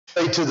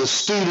Say to the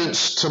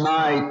students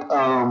tonight,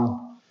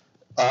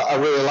 I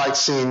really like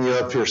seeing you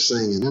up here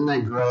singing. Isn't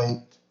that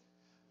great?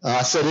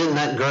 I said, isn't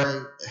that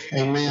great?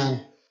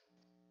 Amen.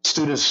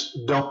 Students,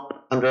 don't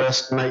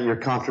underestimate your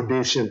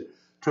contribution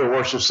to a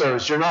worship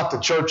service. You're not the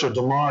church of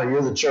tomorrow.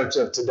 You're the church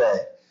of today.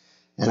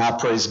 And I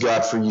praise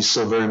God for you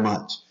so very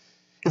much.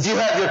 If you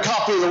have your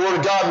copy of the Word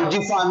of God, would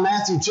you find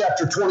Matthew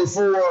chapter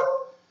 24?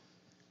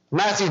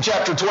 Matthew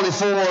chapter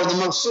 24, the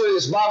most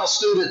serious Bible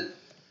student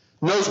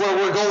knows where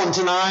we're going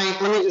tonight.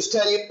 Let me just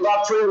tell you,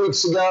 about 3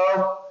 weeks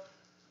ago,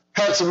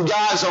 had some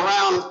guys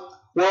around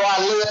where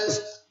I live,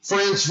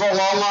 friends for a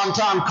long, long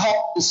time,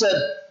 called and said,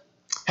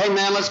 hey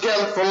man, let's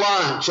gather for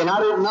lunch. And I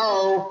didn't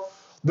know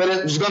that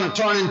it was going to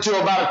turn into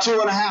about a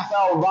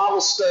 2.5-hour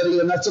Bible study,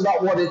 and that's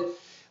about what it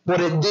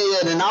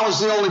did. And I was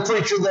the only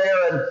preacher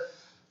there, and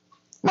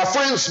my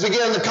friends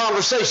began the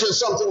conversation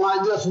something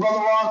like this: Brother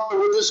Ron,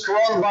 with this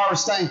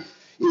coronavirus thing,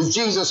 is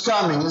Jesus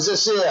coming? Is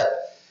this it?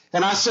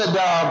 And I said,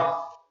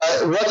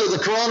 whether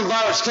the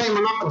coronavirus came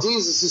or not,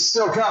 Jesus is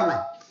still coming.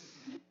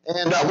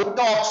 And we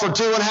talked for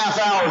 2.5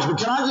 hours. But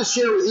can I just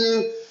share with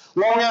you,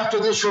 long after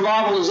this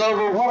revival is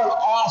over, what an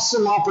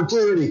awesome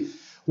opportunity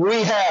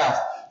we have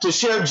to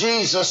share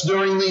Jesus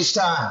during these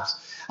times.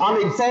 I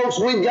mean, folks,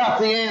 we've got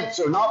the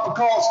answer, not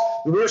because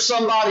we're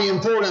somebody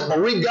important,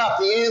 but we've got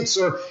the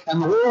answer,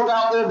 and the world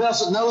out there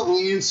doesn't know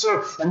the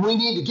answer, and we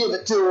need to give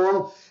it to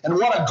them. And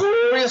what a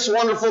glorious,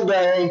 wonderful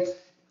day,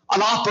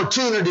 an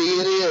opportunity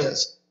it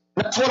is.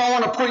 That's what I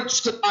want to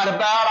preach tonight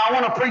about. I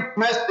want to preach a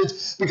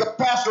message because,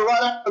 Pastor,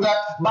 right after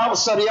that Bible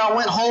study, I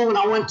went home and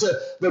I went to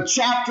the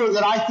chapter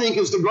that I think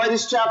is the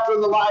greatest chapter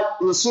in the Bible,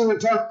 the soon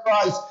return of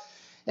Christ,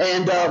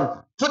 and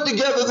put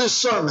together this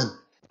sermon.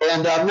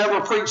 And I've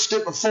never preached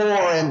it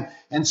before,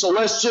 and so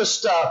let's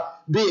just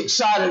be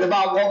excited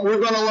about what we're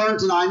going to learn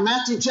tonight.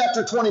 Matthew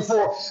chapter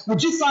 24.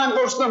 Would you find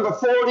verse number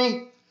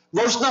 40?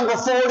 Verse number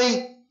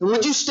 40. And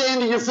would you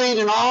stand to your feet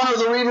and honor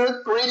the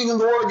reading of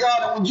the Word of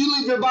God? And would you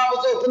leave your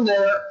Bibles open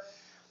there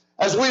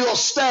as we will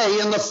stay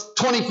in the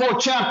 24th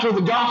chapter of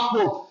the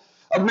Gospel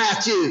of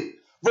Matthew.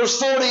 Verse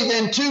 40,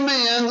 then two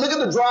men, look at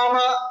the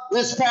drama,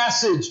 this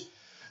passage.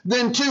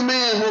 Then two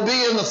men will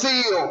be in the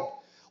field.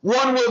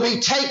 One will be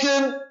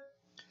taken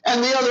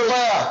and the other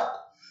left.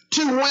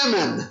 Two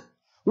women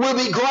will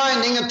be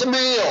grinding at the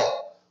mill.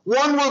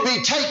 One will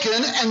be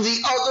taken and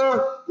the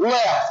other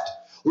left.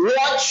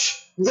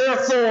 Watch,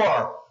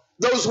 therefore.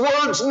 Those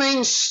words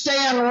mean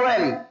stand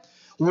ready.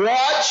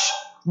 Watch,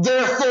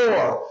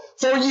 therefore.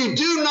 For you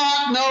do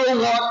not know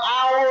what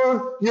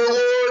hour your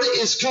Lord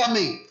is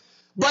coming.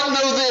 But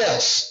know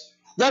this,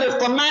 that if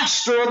the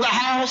master of the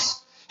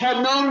house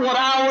had known what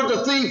hour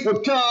the thief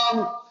would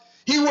come,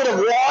 he would have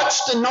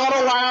watched and not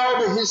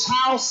allowed his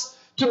house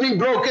to be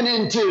broken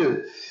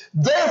into.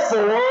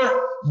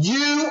 Therefore,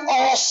 you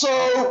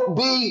also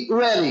be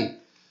ready.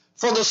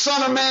 For the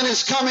Son of Man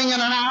is coming in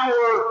an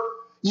hour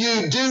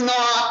you do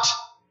not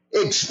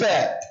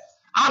expect.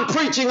 I'm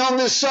preaching on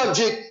this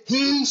subject,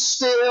 He's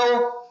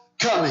still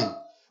coming.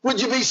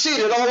 Would you be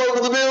seated all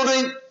over the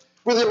building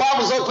with your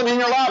Bibles open in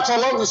your laps? I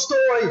love the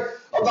story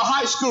of the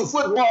high school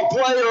football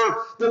player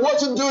that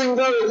wasn't doing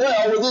very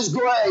well with his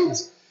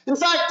grades. In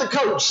fact, the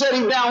coach set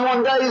him down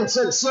one day and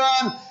said,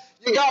 son,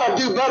 you got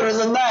to do better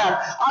than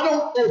that. I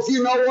don't know if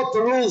you know what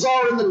the rules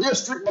are in the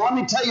district, but let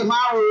me tell you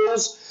my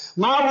rules.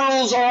 My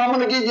rules are I'm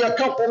going to give you a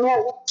couple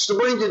more weeks to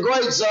bring your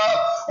grades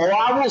up, or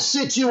I will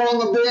sit you on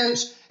the bench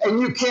and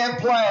you can't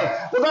play.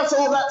 Well, that's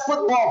all that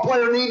football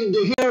player needed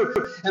to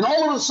hear. And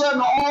all of a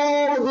sudden,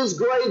 all of his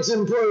grades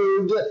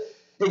improved,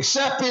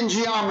 except in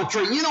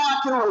geometry. You know, I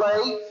can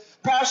relate.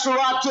 Pastor,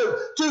 I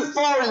took 2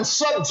 foreign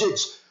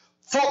subjects,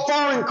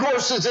 foreign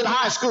courses in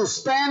high school,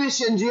 Spanish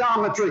and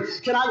geometry.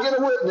 Can I get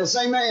a witness?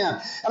 Amen.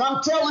 And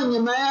I'm telling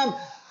you, man,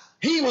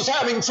 he was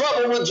having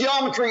trouble with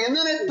geometry. And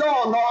then it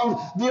dawned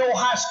on the old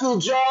high school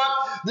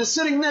jock that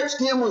sitting next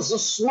to him was the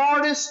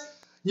smartest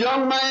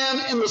young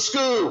man in the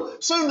school,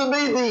 soon to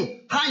be the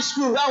high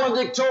school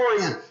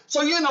valedictorian.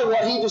 So you know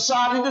what he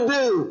decided to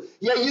do.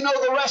 Yeah, you know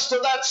the rest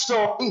of that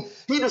story.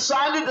 He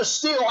decided to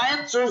steal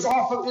answers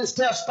off of his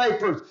test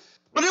papers.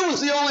 But it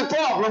was the only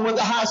problem with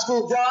the high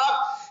school job.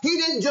 He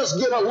didn't just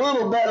get a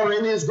little better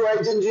in his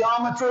grades in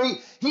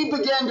geometry. He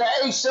began to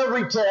ace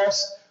every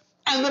test,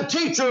 and the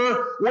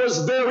teacher was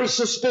very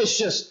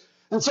suspicious.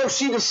 And so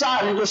she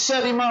decided to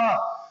set him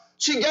up.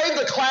 She gave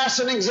the class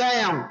an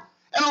exam.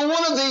 And on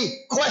one of the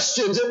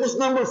questions, it was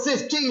number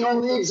 15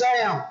 on the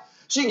exam,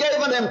 she gave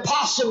an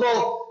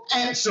impossible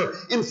answer.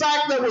 In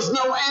fact, there was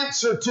no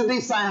answer to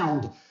be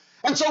found.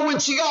 And so when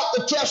she got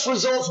the test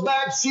results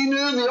back, she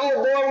knew the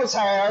old boy was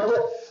had,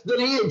 that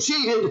he had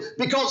cheated,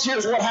 because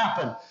here's what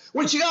happened.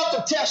 When she got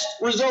the test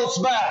results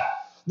back,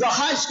 the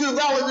high school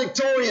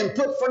valedictorian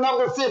put for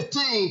number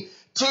 15,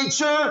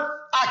 teacher,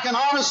 I can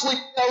honestly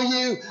tell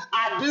you,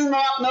 I do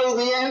not know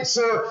the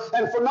answer.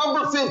 And for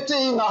number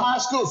 15, the high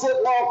school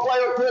football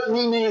player put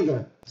me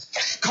neither.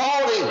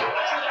 Called him.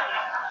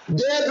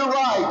 Dead to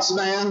rights,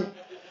 man.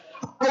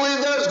 I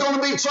believe there's going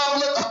to be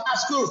trouble at the high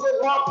school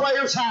football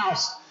player's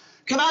house.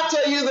 Can I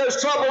tell you there's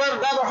trouble at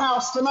another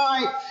house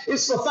tonight?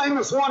 It's the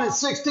famous one at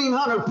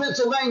 1600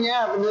 Pennsylvania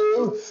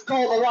Avenue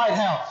called the White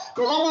House.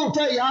 Because I'm going to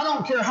tell you, I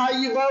don't care how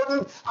you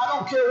voted. I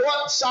don't care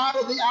what side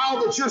of the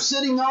aisle that you're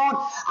sitting on.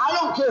 I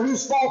don't care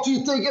whose fault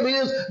you think it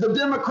is, the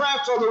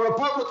Democrats or the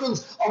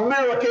Republicans.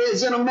 America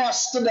is in a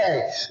mess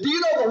today. Do you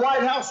know the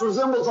White House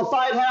resembles a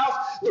fight house?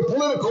 The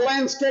political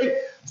landscape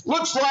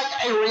looks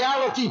like a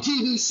reality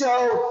TV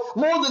show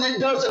more than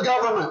it does a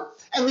government.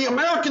 And the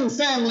American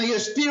family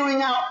is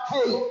spewing out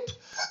hate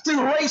through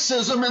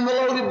racism and the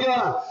loaded gun.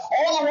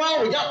 All the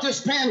while, we got this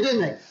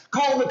pandemic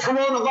called the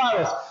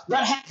coronavirus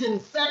that has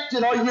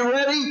infected, are you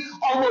ready,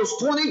 almost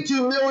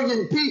 22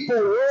 million people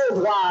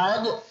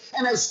worldwide,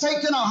 and has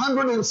taken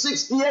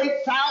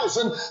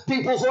 168,000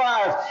 people's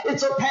lives.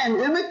 It's a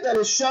pandemic that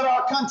has shut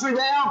our country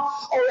down,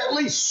 or at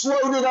least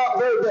slowed it up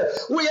very bit.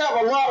 We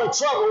have a lot of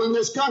trouble in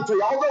this country,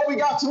 although we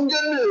got some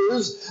good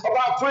news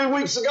about 3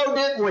 weeks ago,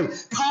 didn't we?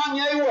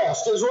 Kanye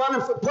West is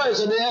running for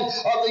president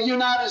of the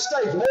United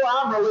States. Boy,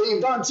 I'm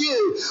relieved, aren't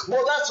you?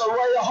 Well, that's a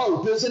ray of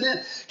hope, isn't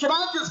it? Can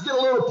I just get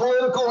a little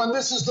political? And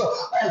this is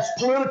as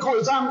political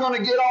as I'm going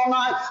to get all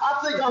night. I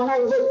think I'm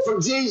going to vote for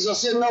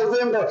Jesus in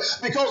November,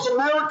 because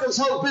America's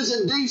hope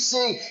isn't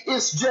D.C.,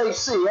 it's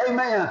J.C.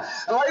 Amen.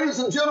 And ladies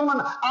and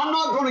gentlemen, I'm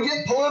not going to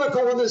get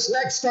political with this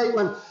next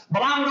statement,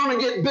 but I'm going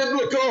to get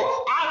biblical.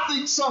 I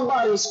think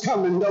somebody's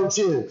coming, don't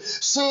you?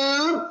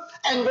 Soon,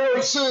 and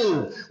very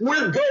soon,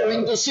 we're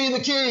going to see the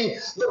King.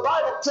 The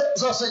Bible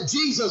tells us that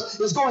Jesus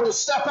is going to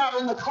step out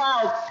in the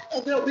cloud,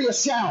 and there'll be a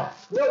shout.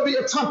 There'll be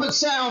a trumpet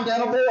sound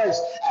and a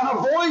voice. And a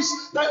voice,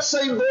 that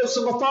same voice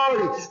of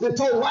authority that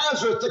told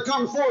Lazarus to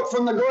come forth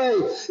from the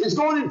grave, is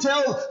going to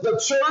tell the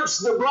church,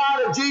 the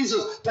bride of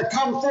Jesus, to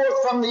come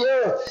forth from the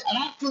earth. And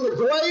after the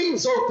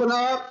graves open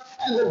up,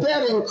 and the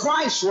dead in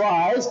Christ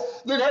rise,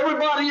 then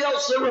everybody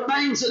else that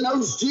remains that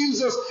knows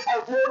Jesus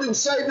as Lord and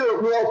Savior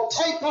will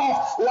take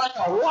off like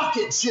a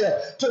rocket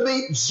ship to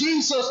meet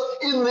Jesus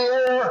in the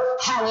air.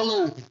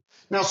 Hallelujah.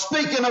 Now,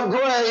 speaking of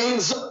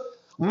graves,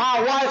 my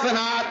wife and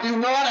I do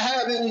not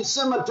have any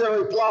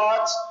cemetery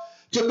plots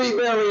to be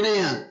buried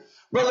in.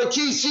 Brother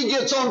Keith, she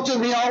gets on to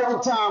me all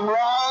the time.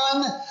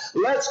 Ron,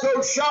 let's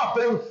go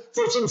shopping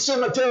for some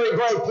cemetery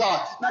grave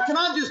plots. Now, can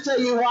I just tell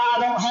you why I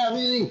don't have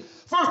any?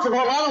 First of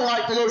all, I don't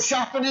like to go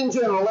shopping in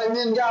general.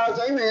 Amen, guys.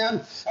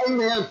 Amen.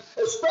 Amen.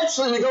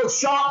 Especially to go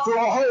shop for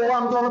a hole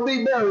I'm going to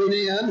be buried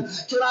in.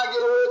 Can I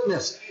get a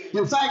witness?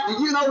 In fact,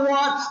 you know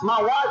what?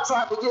 My wife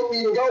tried to get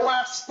me to go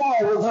last fall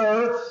with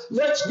her.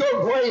 Let's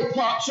go grave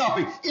plot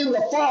shopping in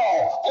the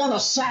fall on a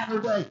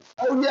Saturday.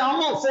 Oh, yeah, I'm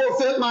going to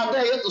forfeit my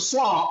day at the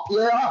swamp.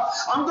 Yeah,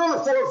 I'm going to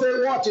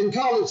forfeit watching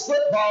college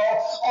football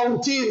on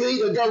TV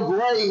to go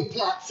grave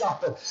plot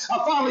shopping. I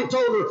finally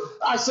told her,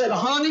 I said,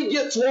 honey,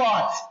 guess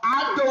what?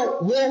 I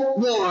don't want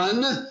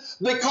one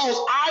because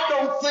I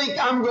don't think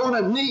I'm going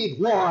to need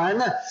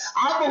one.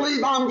 I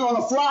believe I'm going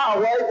to fly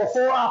away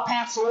before I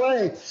pass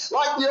away.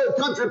 Like the old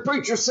country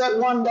preacher said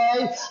one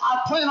day,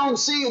 I plan on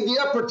seeing the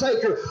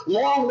Undertaker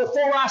long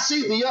before I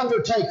see the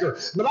Undertaker.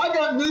 But I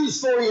got news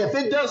for you. If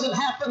it doesn't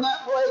happen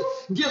that way,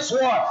 guess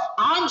what?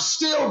 I'm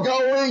still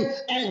going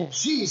and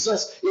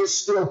Jesus is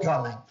still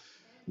coming.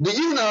 Do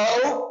you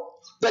know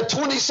that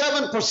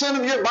 27%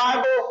 of your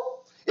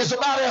Bible is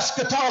about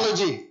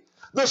eschatology?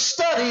 The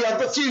study of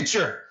the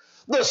future,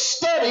 the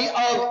study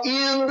of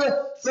end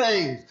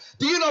things.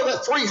 Do you know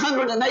that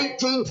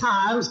 318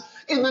 times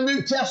in the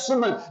New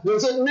Testament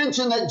does it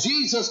mention that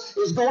Jesus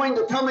is going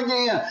to come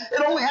again?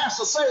 It only has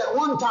to say it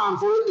one time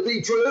for it to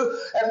be true.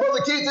 And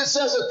Brother Keith, it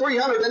says it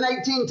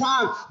 318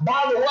 times.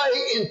 By the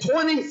way, in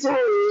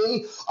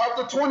 23 of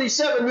the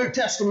 27 New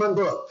Testament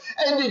books.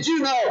 And did you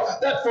know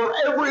that for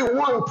every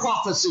one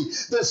prophecy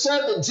that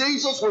said that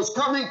Jesus was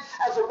coming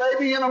as a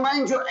baby in a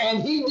manger,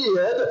 and he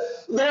did,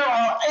 there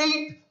are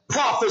 8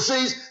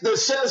 prophecies that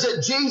says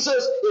that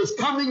Jesus is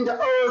coming to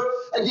earth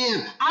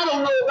again. I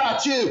don't know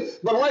about you,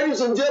 but ladies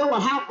and gentlemen,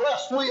 how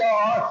blessed we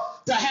are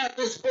to have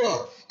this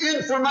book.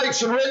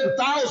 Information written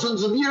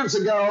thousands of years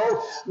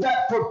ago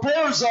that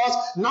prepares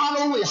us not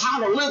only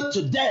how to live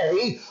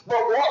today, but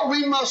what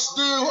we must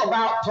do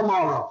about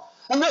tomorrow.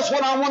 And that's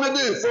what I want to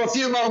do for a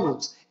few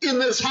moments in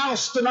this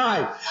house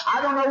tonight.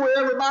 I don't know where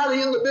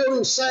everybody in the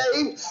building's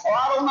saved, or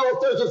I don't know if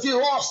there's a few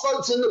lost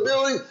folks in the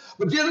building,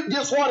 but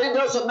guess what? It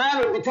doesn't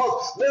matter,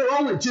 because there are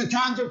only 2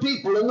 kinds of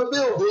people in the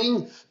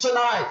building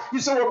tonight. You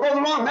say, well,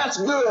 Brother Ron, that's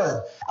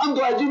good. I'm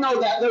glad you know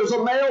that. There's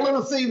a male and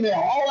a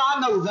female. Oh, I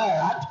know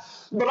that.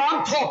 But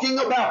I'm talking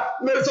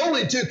about there's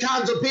only 2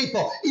 kinds of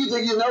people. Either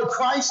you know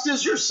Christ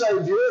is your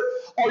Savior,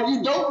 or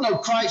you don't know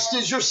Christ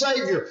is your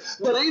Savior.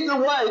 But either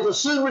way, the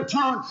soon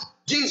return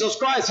Jesus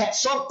Christ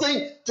has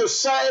something to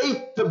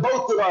say to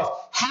both of us.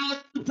 How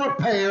to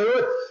prepare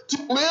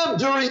to live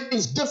during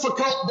these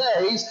difficult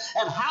days,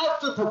 and how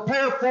to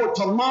prepare for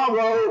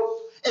tomorrow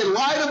in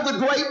light of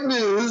the great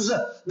news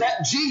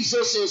that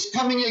Jesus is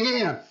coming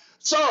again.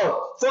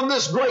 So, from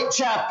this great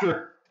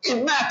chapter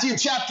In Matthew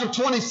chapter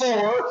 24,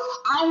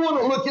 I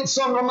want to look at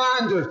some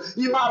reminders.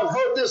 You might have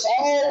heard this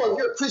all of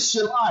your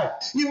Christian life.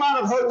 You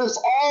might have heard this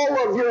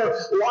all of your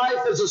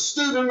life as a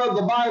student of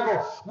the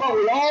Bible, but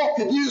we all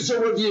could use a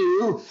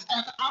review,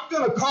 and I'm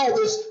going to call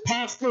this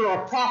Pastor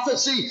or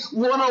Prophecy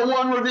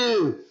 101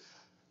 review.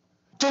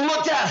 To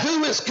look at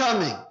who is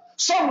coming.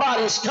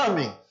 Somebody's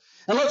coming.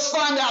 And let's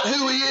find out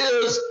who he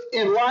is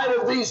in light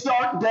of these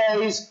dark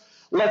days.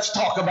 Let's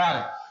talk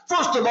about it.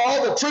 First of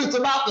all, the truth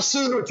about the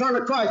soon return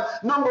of Christ.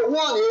 Number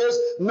one is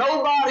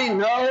nobody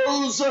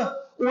knows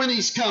when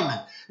he's coming.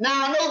 Now,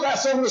 I know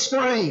that's on the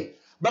screen,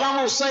 but I'm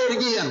going to say it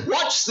again.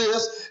 Watch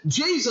this.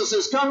 Jesus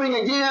is coming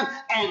again,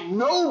 and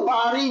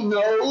nobody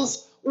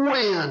knows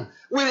when.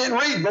 We didn't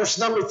read verse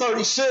number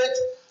 36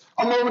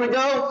 a moment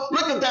ago.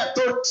 Look at that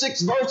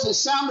 36th verse. It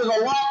sounded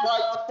a lot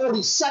like the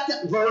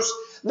 42nd verse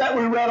that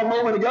we read a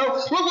moment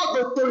ago. Look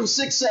what verse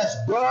 36 says.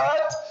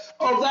 But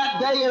of that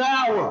day and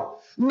hour,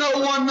 no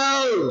one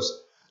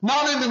knows,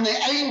 not even the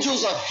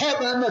angels of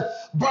heaven,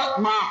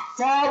 but my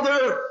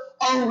Father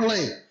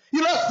only.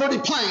 You know, that's pretty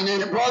plain,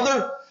 ain't it,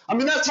 brother? I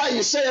mean, that's how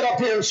you say it up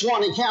here in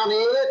Suwannee County,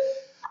 isn't it?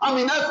 I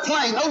mean, that's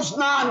plain. Those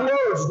 9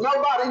 words,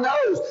 nobody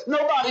knows.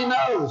 Nobody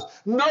knows.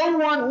 No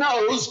one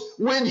knows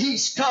when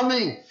he's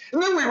coming.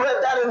 And then we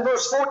read that in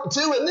verse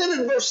 42, and then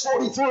in verse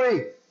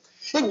 43.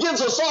 It gives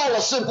us all a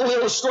simple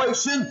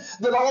illustration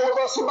that all of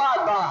us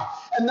abide by.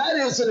 And that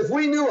is that if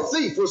we knew a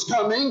thief was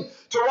coming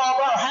to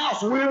rob our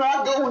house, we're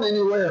not going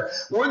anywhere.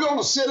 We're going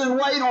to sit and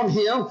wait on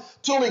him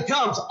till he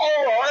comes.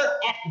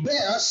 Or, at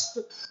best,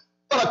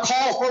 a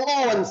call for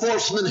law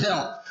enforcement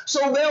help.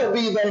 So they'll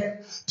be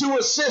there to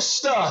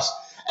assist us.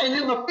 And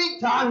in the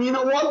meantime, you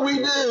know what we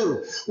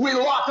do? We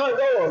lock our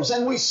doors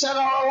and we set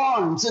our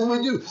alarms and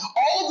we do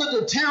all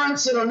the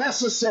deterrents that are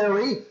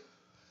necessary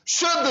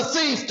should the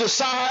thief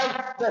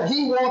decide that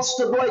he wants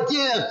to break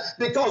in,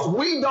 because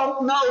we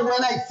don't know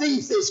when a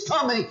thief is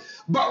coming,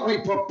 but we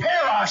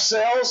prepare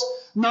ourselves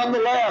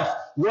nonetheless.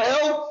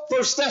 Well,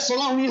 1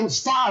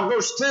 Thessalonians 5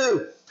 verse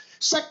 2,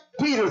 2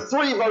 Peter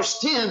 3 verse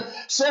 10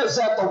 says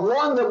that the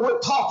one that we're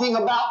talking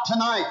about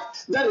tonight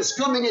that is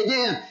coming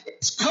again,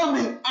 it's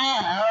coming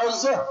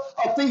as a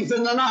thief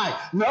in the night.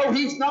 No,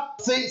 he's not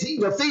a thief. He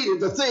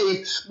defeated the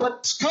thief, but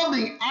it's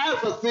coming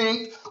as a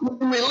thief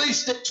when we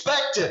least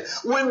expect it,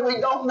 when we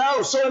don't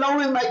know. So it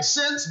only makes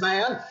sense,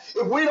 man,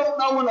 if we don't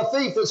know when a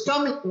thief is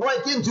coming to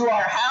break into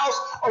our house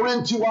or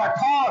into our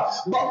car,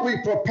 but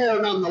we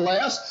prepare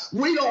nonetheless.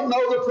 We don't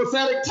know the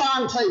prophetic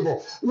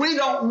timetable. We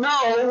don't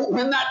know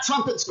when that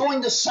trumpet's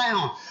going to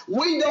sound.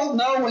 We don't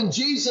know when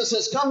Jesus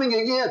is coming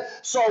again.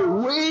 So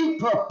we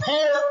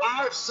prepare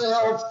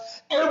ourselves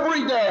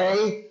every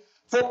day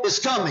for his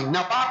coming.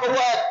 Now, by the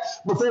way,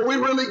 before we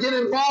really get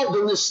involved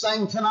in this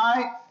thing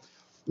tonight,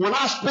 when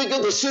I speak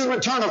of the soon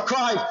return of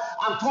Christ,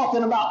 I'm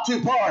talking about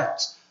 2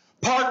 parts.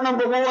 Part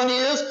number 1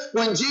 is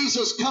when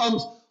Jesus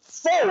comes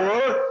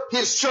for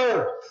his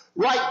church.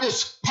 Write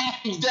this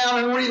passage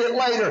down and read it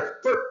later.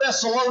 1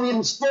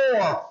 Thessalonians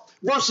 4.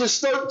 Verses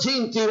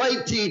 13 through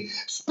 18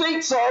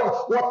 speaks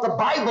of what the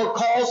Bible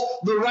calls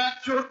the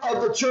rapture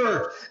of the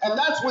church. And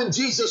that's when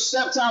Jesus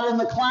steps out in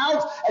the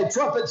clouds, a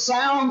trumpet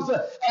sounds,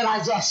 and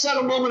as I said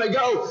a moment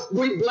ago,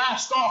 we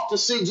blast off to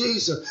see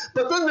Jesus.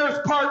 But then there's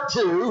part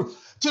 2,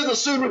 to the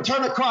soon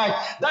return of Christ.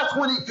 That's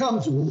when he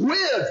comes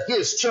with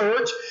his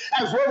church,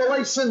 as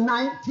Revelation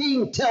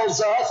 19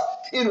 tells us,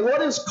 in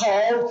what is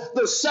called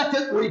the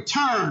second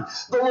return.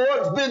 The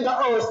Lord's been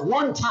to earth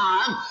one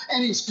time,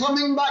 and he's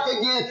coming back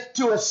again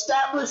to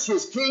establish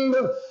his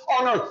kingdom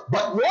on earth.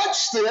 But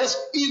watch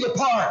this, either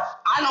part.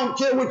 I don't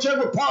care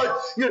whichever part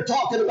you're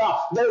talking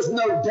about. There's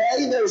no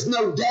day, there's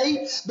no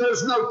date,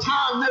 there's no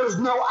time, there's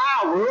no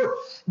hour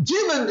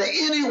given to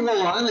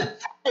anyone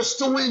as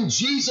to when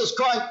Jesus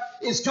Christ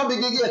is coming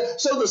again.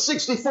 So the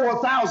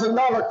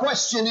 $64,000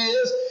 question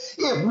is,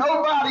 if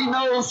nobody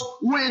knows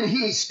when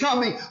he's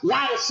coming,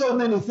 why do so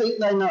many think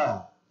they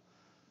know?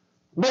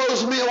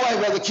 Blows me away,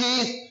 Brother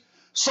Keith.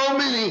 So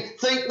many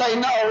think they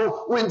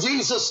know when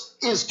Jesus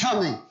is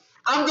coming.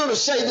 I'm going to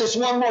say this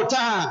one more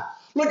time.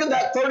 Look at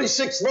that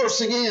 36th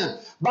verse again.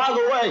 By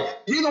the way,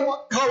 do you know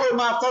what color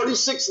my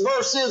 36th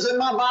verse is in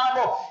my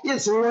Bible?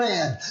 It's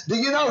red. Do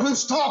you know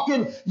who's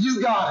talking?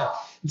 You got it.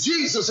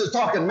 Jesus is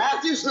talking.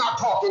 Matthew's not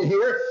talking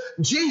here.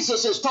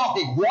 Jesus is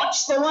talking.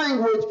 Watch the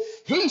language.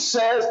 He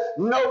says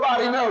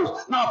nobody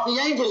knows. Not the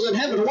angels in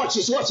heaven. Watch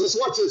this, watch this,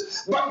 watch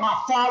this. But my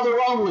Father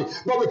only.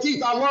 Brother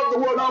Keith, I love the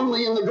word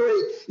only in the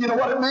Greek. You know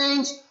what it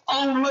means?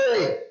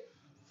 Only.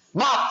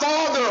 My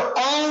Father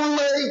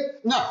only.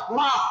 No,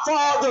 my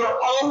Father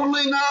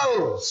only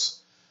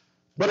knows.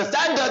 But if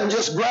that doesn't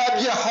just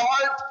grab your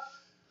heart,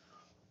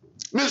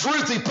 Miss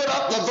Ruthie, put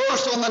up the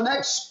verse on the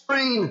next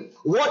screen.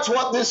 Watch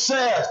what this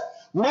says.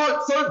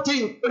 Mark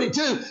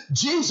 13:32.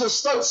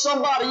 Jesus throws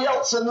somebody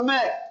else in the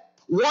mix.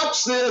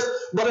 Watch this.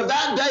 But of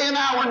that day and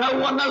hour, no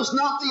one knows,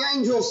 not the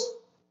angels,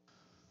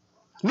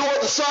 nor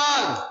the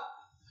Son,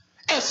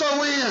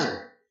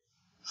 S-O-N,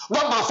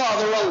 but my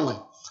Father only.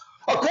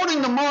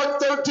 According to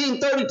Mark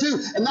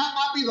 13:32, and that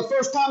might be the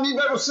first time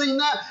you've ever seen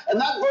that, and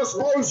that verse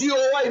blows you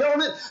away,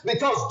 don't it?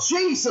 Because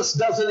Jesus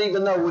doesn't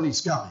even know when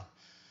he's coming.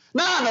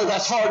 Now, I know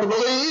that's hard to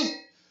believe.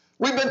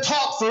 We've been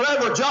taught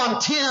forever.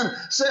 John 10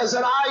 says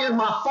that I and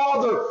my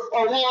Father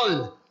are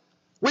one.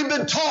 We've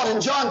been taught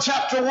in John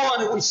chapter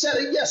 1, and we said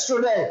it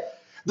yesterday,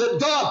 that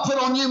God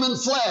put on human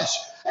flesh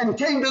and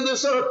came to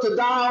this earth to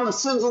die on the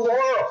sins of the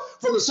world,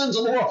 for the sins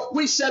of the world.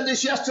 We said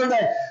this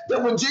yesterday,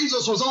 that when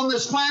Jesus was on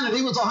this planet,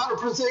 he was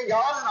 100%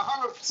 God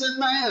and 100%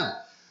 man.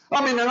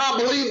 And I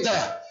believe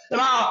that.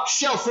 And I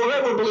shall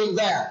forever believe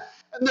that.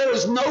 And there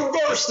is no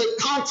verse that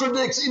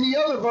contradicts any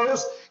other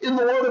verse in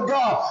the Word of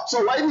God.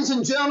 So, ladies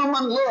and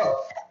gentlemen,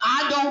 look,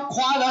 I don't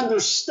quite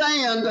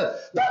understand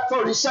that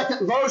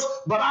 32nd verse,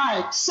 but I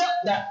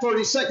accept that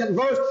 32nd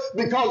verse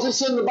because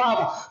it's in the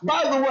Bible.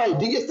 By the way,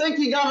 do you think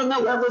you got to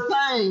know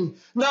everything?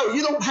 No,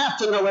 you don't have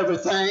to know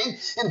everything.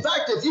 In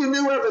fact, if you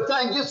knew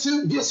everything, guess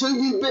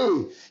who you'd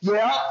be?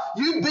 Yeah,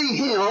 you'd be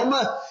him.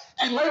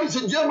 And ladies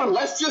and gentlemen,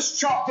 let's just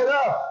chalk it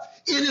up.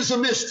 It is a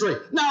mystery.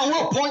 Now,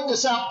 we'll point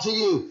this out to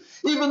you.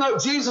 Even though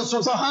Jesus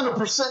was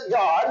 100%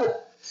 God,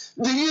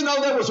 do you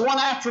know there was one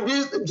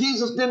attribute that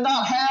Jesus did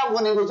not have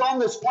when he was on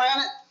this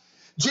planet?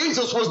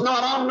 Jesus was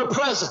not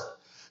omnipresent.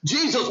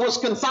 Jesus was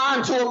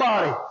confined to a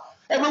body.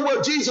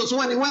 Everywhere Jesus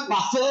went, he went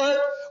by foot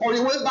or he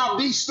went by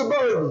beast of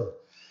burden.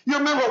 You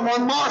remember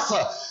when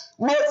Martha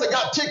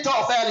got ticked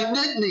off at him,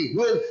 didn't he?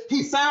 When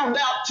he found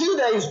out 2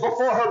 days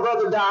before her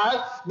brother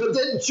died, but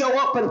didn't show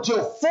up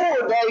until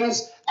 4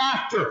 days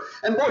after.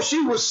 And boy,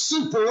 she was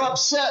super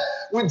upset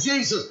with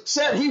Jesus,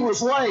 said he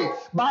was late.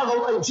 By the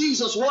way,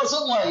 Jesus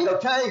wasn't late,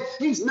 okay?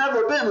 He's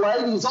never been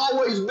late. He's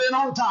always been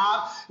on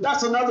time.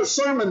 That's another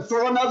sermon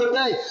for another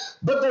day.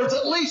 But there's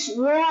at least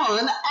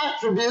one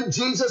attribute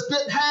Jesus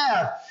didn't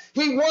have.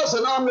 He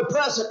wasn't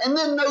omnipresent. And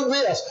then know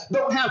this,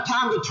 don't have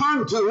time to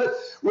turn to it.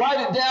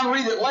 Write it down,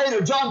 read it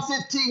later. John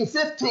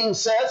 15:15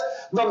 says,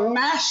 the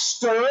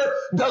master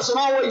doesn't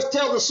always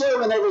tell the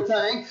servant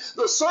everything.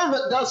 The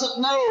servant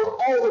doesn't know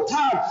all the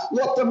time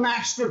what the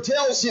master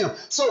tells him.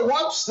 So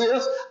watch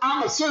this.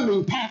 I'm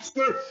assuming,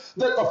 Pastor,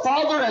 that the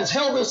Father has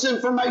held this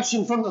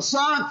information from the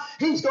Son.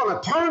 He's going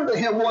to turn to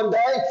him one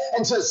day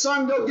and say,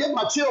 son, go get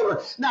my children.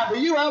 Now, do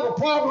you have a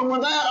problem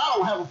with that? I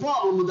don't have a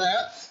problem with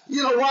that.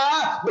 You know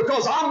why?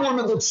 Because I'm one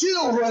of the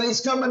children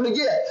he's coming to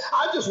get.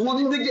 I just want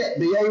him to get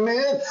me,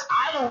 amen?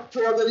 I don't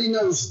care that he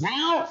knows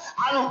now.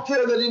 I don't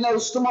care that he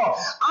knows tomorrow.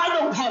 I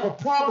don't have a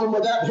problem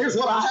with that. Here's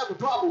what I have a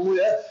problem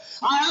with.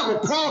 I have a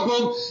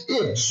problem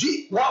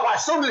why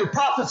so many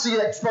prophecy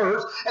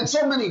experts and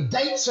so many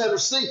date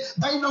setters think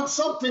they know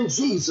something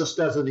Jesus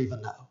doesn't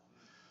even know.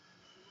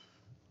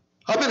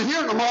 I've been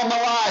hearing them all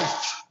my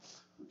life.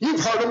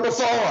 You've heard them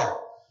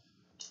before.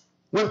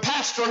 When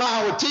Pastor and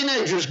I were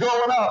teenagers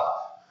growing up,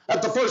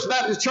 at the First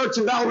Baptist Church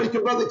in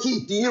Valerica, Brother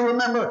Keith, do you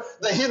remember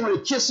the Henry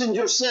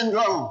Kissinger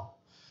syndrome?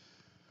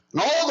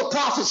 And all the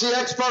prophecy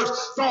experts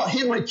thought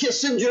Henry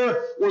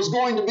Kissinger was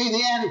going to be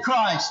the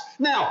Antichrist.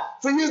 Now,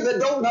 for you that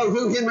don't know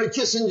who Henry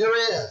Kissinger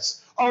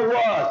is, or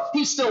was,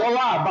 he's still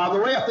alive, by the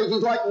way. I think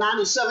he's like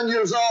 97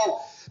 years old.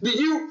 Do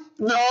you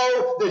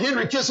know that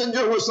Henry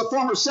Kissinger was the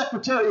former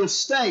Secretary of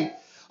State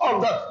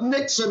of the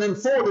Nixon and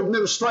Ford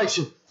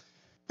administration?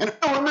 And if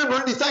you don't remember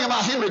anything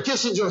about Henry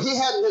Kissinger, he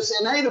had this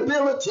innate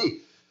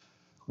ability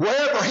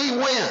wherever he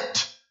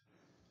went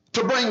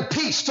to bring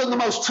peace to the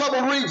most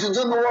troubled regions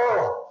in the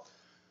world.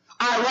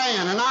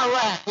 Iran and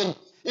Iraq. And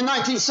in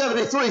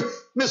 1973,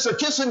 Mr.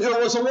 Kissinger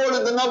was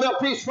awarded the Nobel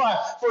Peace Prize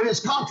for his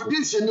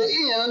contribution to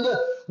end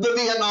the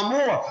Vietnam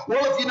War.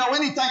 Well, if you know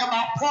anything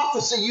about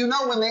prophecy, you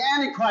know when the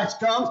Antichrist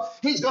comes,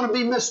 he's going to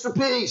be Mr.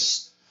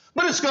 Peace.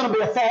 But it's going to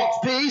be a false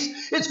peace.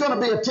 It's going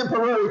to be a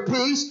temporary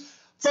peace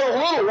for a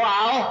little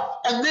while,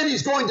 and then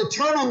he's going to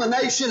turn on the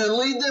nation and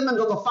lead them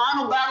into the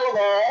final battle of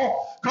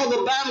all, called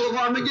the Battle of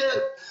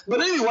Armageddon. But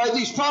anyway,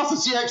 these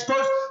prophecy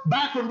experts,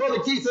 back when Brother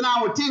Keith and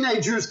I were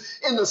teenagers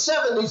in the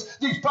 70s,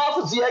 these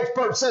prophecy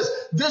experts says,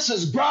 this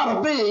has got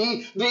to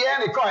be the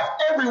Antichrist.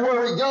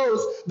 Everywhere he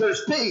goes,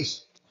 there's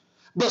peace.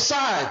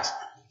 Besides,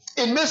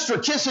 in Mr.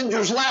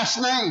 Kissinger's last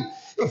name,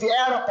 if you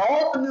add up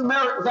all the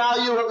numeric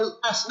value of his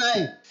last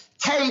name,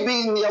 K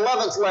being the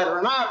 11th letter,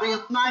 and I being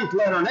the 9th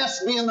letter, and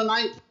S being the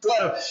 9th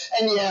letter,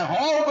 and you add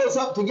all those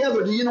up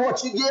together, do you know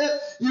what you get?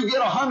 You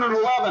get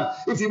 111.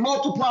 If you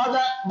multiply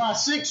that by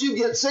 6, you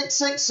get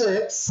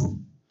 666.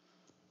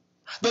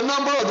 The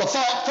number of the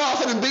false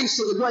prophet and beast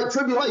of the Great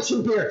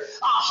Tribulation period.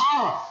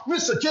 Aha!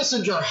 Mr.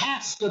 Kissinger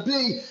has to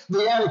be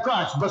the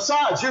Antichrist.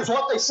 Besides, here's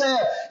what they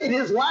said. In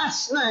his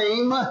last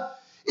name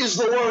is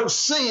the word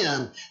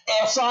sin.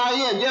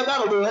 S-I-N. Yeah,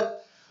 that'll do it.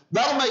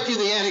 That'll make you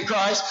the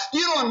Antichrist.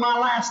 You know, in my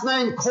last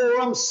name,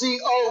 Coram,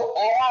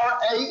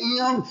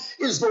 C-O-R-A-M,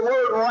 is the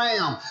word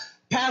ram.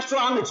 Pastor,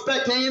 I'm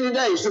expecting any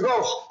days to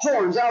grow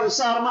horns out of the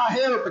side of my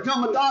head or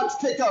become a Dodge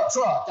pickup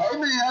truck.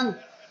 Amen.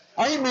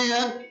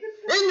 Amen.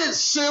 Isn't it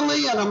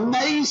silly and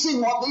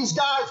amazing what these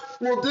guys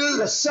will do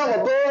to sell a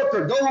book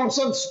or go on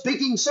some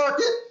speaking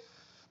circuit?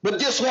 But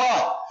guess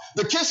what?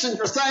 The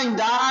Kissinger thing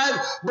died,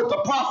 but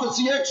the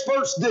prophecy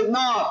experts did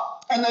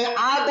not. and they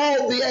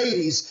eyeballed the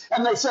 80s,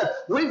 and they said,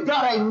 we've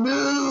got a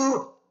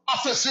new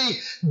prophecy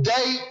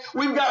date.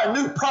 We've got a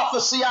new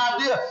prophecy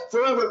idea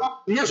for everybody.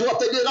 Here's what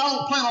they did. I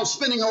don't plan on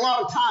spending a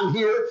lot of time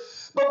here,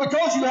 but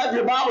because you have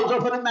your Bibles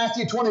open at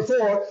Matthew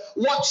 24,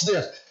 watch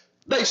this.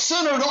 They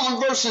centered on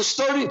verses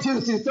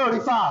 32 through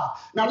 35.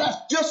 Now that's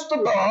just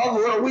above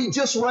where we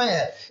just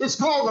read. It's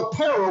called the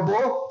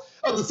parable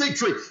of the fig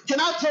tree. Can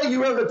I tell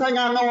you everything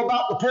I know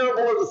about the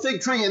parable of the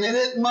fig tree? And it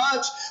isn't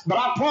much, but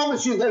I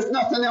promise you there's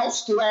nothing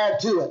else to add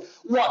to it.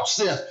 Watch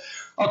this.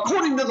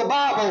 According to the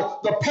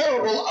Bible, the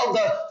parable of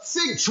the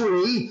fig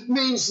tree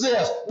means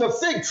this. The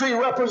fig tree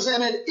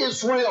represented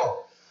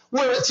Israel.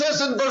 Where it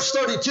says in verse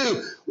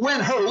 32, when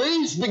her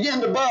leaves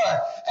begin to bud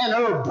and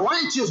her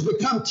branches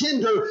become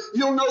tender,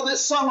 you'll know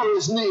this summer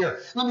is near.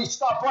 Let me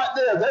stop right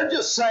there. They're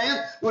just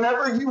saying,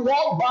 whenever you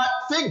walk by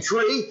a fig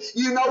tree,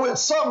 you know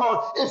it's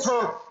summer if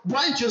her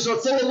branches are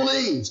full of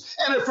leaves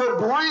and if her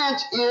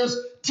branch is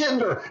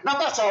tender. Now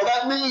that's all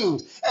that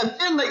means. And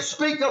then they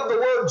speak of the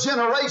word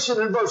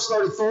generation in verse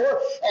 34,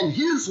 and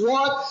here's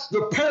what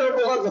the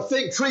parable of the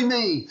fig tree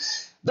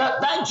means.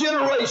 That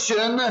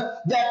generation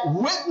that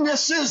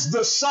witnesses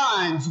the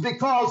signs,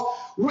 because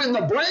when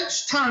the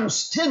branch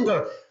turns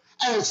tender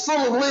and it's full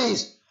of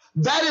leaves,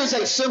 that is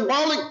a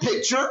symbolic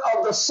picture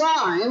of the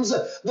signs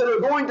that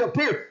are going to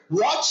appear.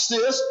 Watch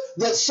this,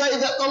 that say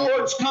that the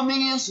Lord's coming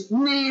is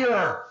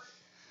near.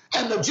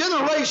 And the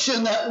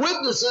generation that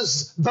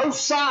witnesses those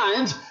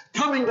signs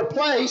coming to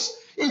place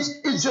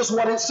is just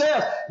what it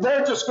says.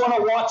 They're just going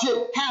to watch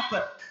it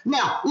happen.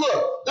 Now,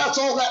 look, that's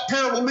all that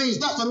parable means.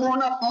 Nothing more,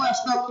 nothing less,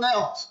 nothing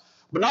else.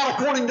 But not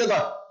according to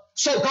the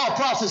so-called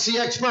prophecy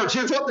experts.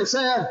 Here's what they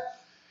said.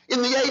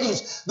 In the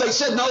 80s, they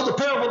said, no, the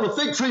parable of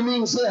the fig tree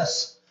means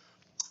this.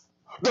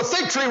 The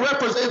fig tree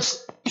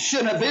represents the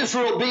nation of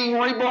Israel being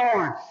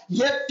reborn.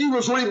 Yet she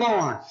was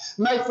reborn.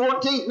 May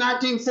 14th,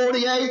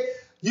 1948,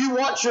 you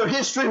watch your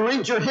history,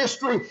 read your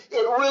history.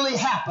 It really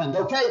happened,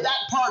 okay? That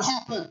part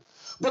happened.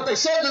 But they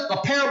said that the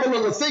parable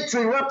of the fig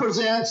tree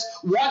represents,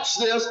 watch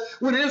this,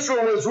 when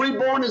Israel is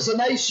reborn as a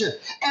nation.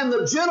 And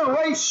the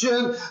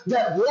generation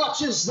that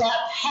watches that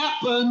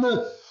happen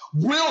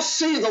will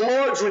see the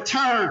Lord's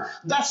return.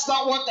 That's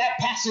not what that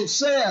passage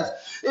says.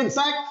 In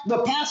fact,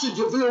 the passage,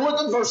 if you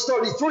look at verse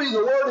 33,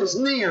 the word is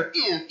near,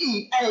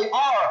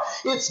 N-E-A-R.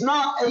 It's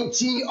not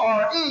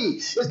H-E-R-E.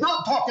 It's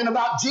not talking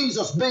about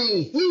Jesus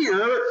being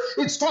here.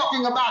 It's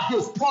talking about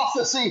his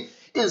prophecy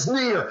is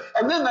near.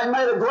 And then they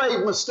made a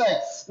grave mistake.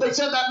 They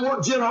said that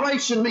word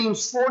generation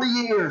means 40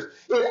 years.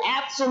 It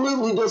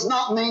absolutely does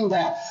not mean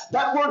that.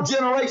 That word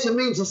generation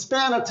means a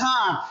span of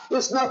time.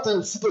 It's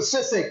nothing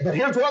specific. But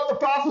here's what the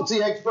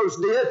prophecy experts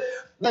did.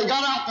 They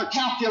got out their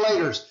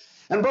calculators.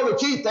 And Brother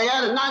Keith, they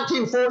added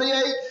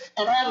 1948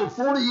 and added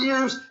 40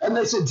 years, and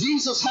they said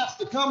Jesus has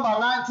to come by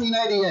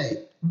 1988.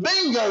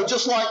 Bingo,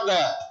 just like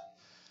that.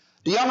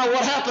 Do y'all know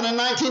what happened in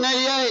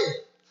 1988?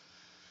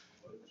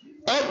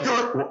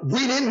 Edgar,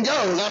 we didn't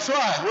go. That's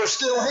right. We're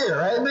still here.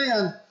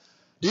 Amen.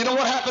 Do you know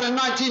what happened in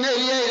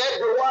 1988?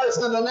 Edgar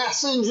Wiseman, a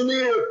NASA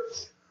engineer,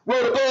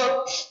 wrote a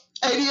book,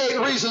 88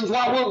 Reasons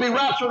Why We'll Be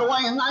Raptured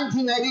Away in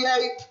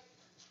 1988.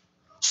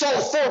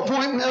 Sold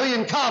 4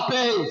 million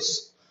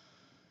copies.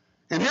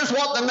 And here's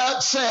what the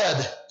nut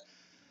said.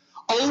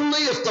 Only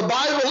if the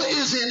Bible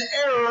is in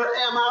error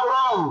am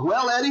I wrong.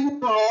 Well, Eddie, you're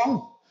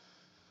wrong,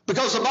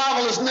 because the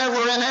Bible is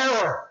never in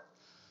error.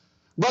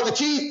 Brother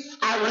Keith,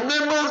 I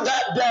remember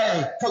that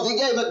day because he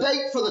gave a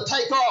date for the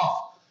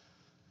takeoff.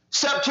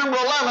 September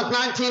 11th,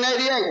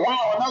 1988.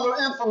 Wow,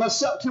 another infamous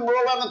September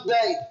 11th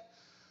date.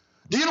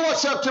 Do you know what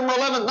September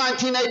 11th,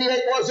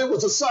 1988 was? It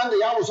was a Sunday.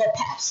 I was a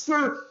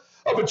pastor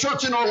of a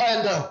church in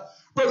Orlando.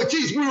 Brother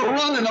Keith, we were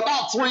running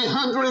about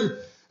 300,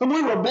 and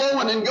we were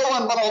blowing and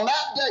going. But on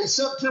that day,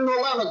 September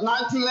 11th,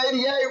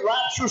 1988,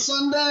 Rapture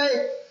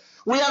Sunday,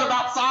 we had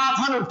about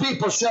 500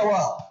 people show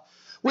up.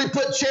 We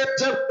put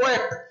chairs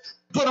everywhere.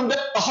 Put them down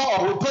the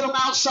hall. We put them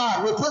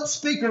outside. We put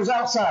speakers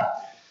outside.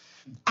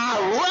 I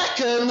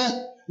reckon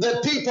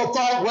that people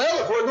thought,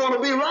 well, if we're going to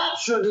be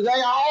raptured today,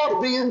 I ought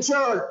to be in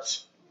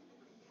church.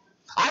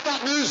 I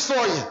got news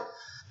for you.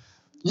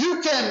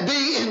 You can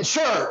be in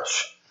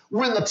church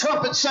when the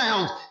trumpet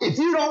sounds. If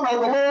you don't know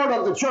the Lord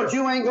of the church,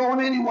 you ain't going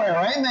anywhere.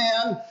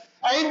 Amen.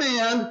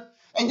 Amen.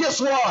 And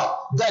guess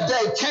what? That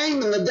day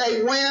came and the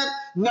day went.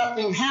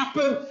 Nothing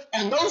happened.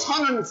 And those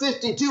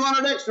 150,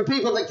 200 extra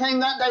people that came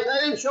that day,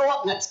 they didn't show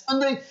up next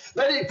Sunday.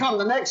 They didn't come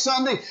the next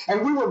Sunday.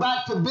 And we were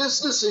back to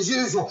business as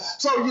usual.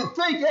 So you'd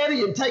think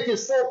Eddie would take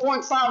his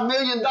 $4.5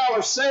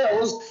 million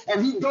sales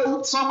and he'd go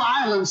to some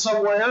island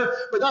somewhere.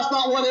 But that's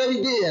not what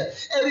Eddie did.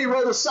 Eddie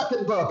wrote a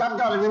second book. I've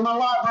got it in my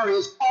library.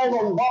 It's called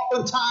On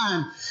Borrowed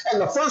Time.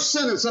 And the first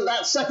sentence of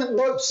that second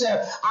book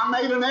said, I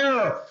made an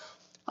error.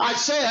 I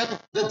said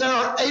that there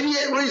are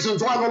 88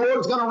 reasons why the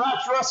Lord's going to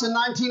rapture us in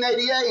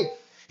 1988.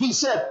 He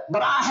said,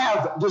 but I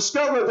have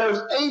discovered there's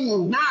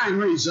 89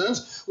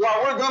 reasons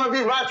why we're going to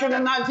be raptured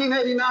in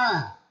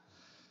 1989.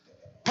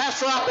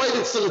 Pastor Wright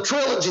waited for the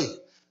trilogy,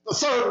 the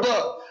third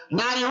book,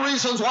 90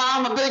 Reasons Why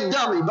I'm a Big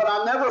Dummy, but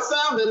I never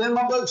found it in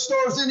my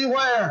bookstores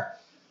anywhere.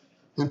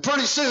 And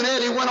pretty soon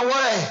Eddie went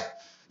away.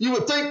 You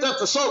would think that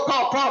the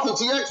so-called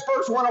prophecy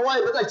experts went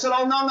away, but they said,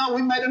 oh, no,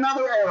 we made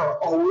another error.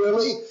 Oh,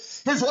 really?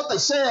 Here's what they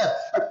said.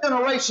 A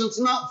generation's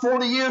not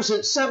 40 years,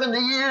 it's 70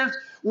 years.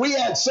 We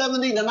had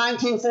 70 to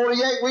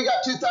 1948. We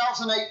got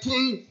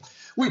 2018.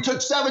 We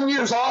took 7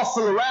 years off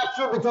for the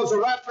rapture because the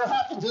rapture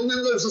happens, and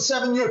then there's a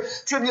 7-year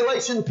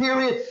tribulation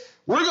period.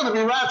 We're going to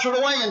be raptured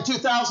away in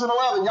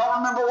 2011. Y'all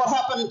remember what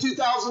happened in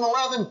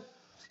 2011?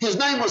 His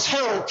name was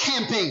Harold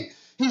Camping.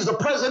 Was the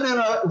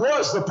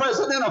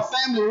president of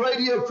Family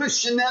Radio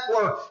Christian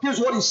Network.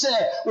 Here's what he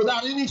said,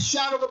 without any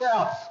shadow of a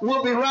doubt,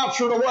 we'll be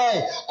raptured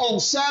away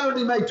on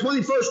Saturday, May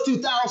 21st,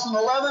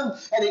 2011,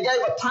 and he gave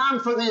a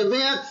time for the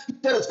event. He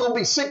said it's going to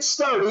be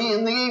 6:30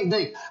 in the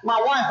evening.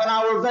 My wife and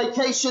I were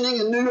vacationing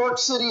in New York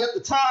City at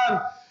the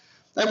time,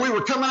 and we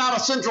were coming out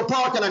of Central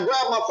Park, and I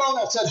grabbed my phone.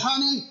 I said,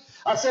 honey,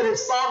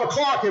 it's 5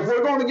 o'clock. If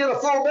we're going to get a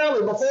full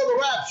belly before the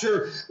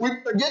rapture, we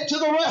get to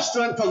the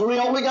restaurant because we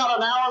only got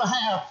an hour and a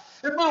half.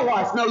 And my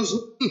wife knows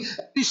me.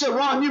 She said,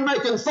 Ron, you're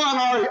making fun,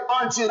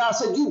 aren't you? And I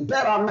said, you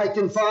bet I'm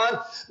making fun,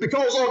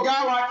 because a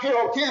guy like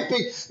Harold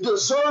Camping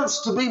deserves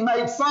to be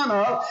made fun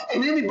of,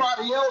 and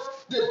anybody else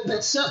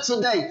that sets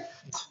a date.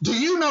 Do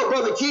you know,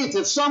 Brother Keith,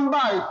 if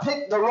somebody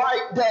picked the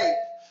right date,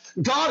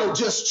 God would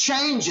just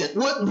change it,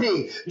 wouldn't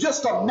he?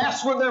 Just to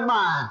mess with their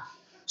mind.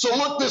 So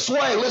look this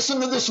way.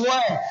 Listen to this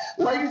way.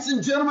 Ladies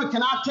and gentlemen,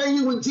 can I tell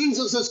you when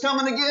Jesus is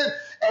coming again?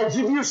 Edge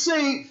of your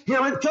seat, here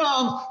it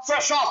comes,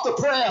 fresh off the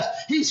press.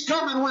 He's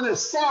coming when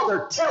his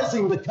Father tells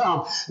him to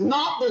come,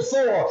 not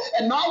before,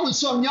 and not with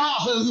some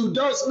yahoo who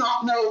does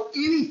not know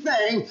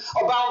anything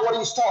about what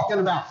he's talking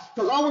about.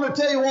 Because I want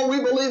to tell you what we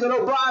believe at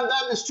O'Brien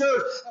Baptist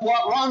Church, and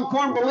what Ron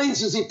Coram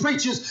believes as he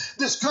preaches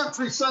this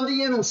country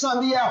Sunday in and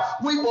Sunday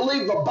out. We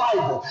believe the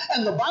Bible,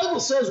 and the Bible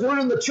says we're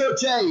in the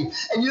church age.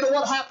 And you know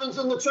what happens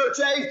in the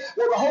church age?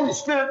 Where the Holy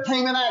Spirit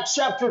came in Acts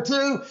chapter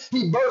 2,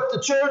 he birthed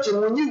the church,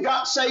 and when you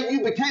got saved,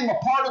 you became a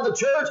part of the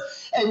church,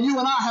 and you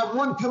and I have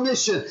one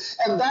commission,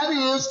 and that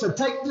is to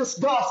take this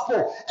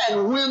gospel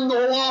and win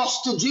the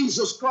lost to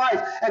Jesus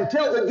Christ and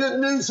tell the good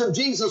news of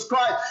Jesus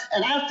Christ.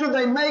 And after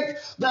they make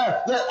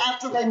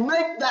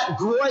that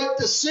great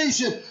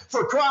decision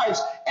for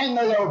Christ and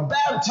they are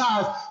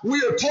baptized,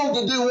 we are told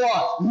to do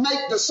what?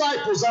 Make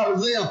disciples out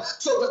of them,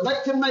 so that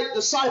they can make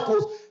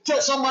disciples. Tell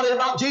somebody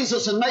about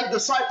Jesus and make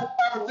disciples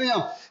out of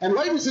them. And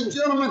ladies and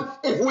gentlemen,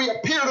 if we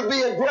appear to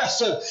be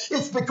aggressive,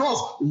 it's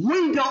because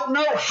we don't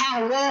know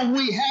how long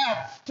we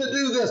have to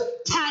do this.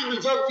 Time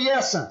is of the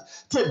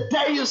essence.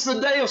 Today is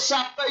the day of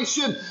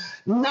salvation.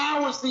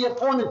 Now is the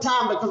appointed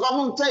time, because I'm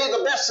going to tell you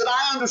the best that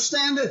I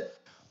understand it.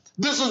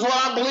 This is what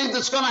I believe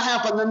that's going to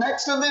happen. The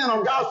next event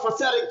on God's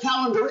prophetic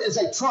calendar is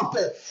a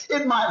trumpet.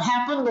 It might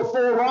happen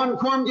before Ron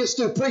Coram gets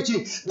through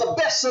preaching. The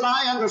best that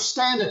I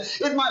understand it,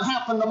 it might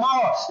happen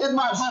tomorrow. It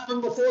might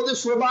happen before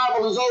this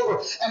revival is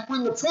over. And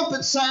when the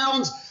trumpet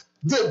sounds,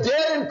 the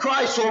dead in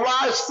Christ will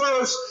rise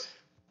first.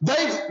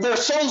 Their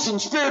souls and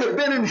spirit have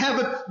been in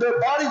heaven. Their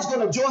body's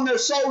going to join their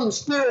soul and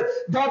spirit.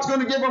 God's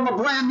going to give them a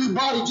brand new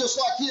body just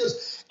like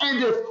his.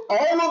 And if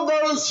all of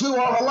those who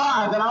are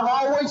alive, and I've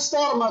always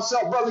thought of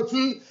myself, Brother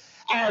Keith,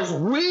 as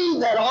we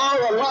that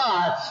are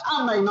alive,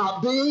 I may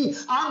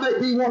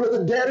be one of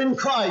the dead in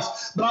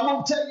Christ, but I'm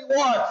going to tell you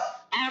what,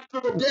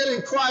 after the dead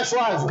in Christ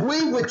rise,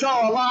 we which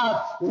are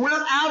alive,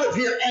 we're out of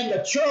here, and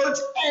the church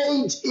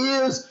age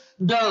is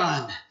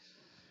done.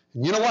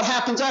 And you know what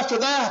happens after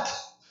that?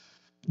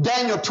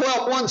 Daniel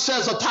 12:1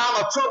 says, a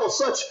time of trouble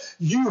such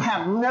you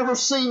have never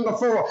seen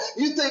before.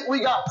 You think we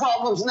got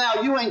problems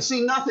now, you ain't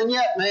seen nothing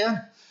yet,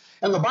 man.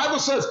 And the Bible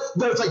says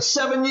there's a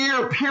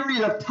 7-year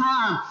period of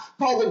time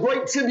called the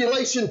Great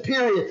Tribulation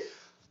period.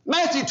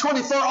 Matthew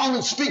 24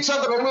 only speaks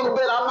of it a little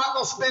bit. I'm not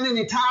going to spend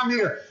any time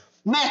here.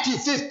 Matthew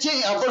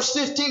 15, verse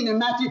 15 in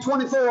Matthew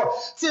 24,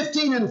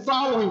 15 and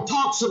following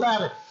talks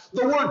about it.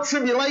 The word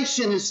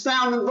tribulation is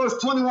found in verse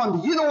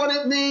 21. Do you know what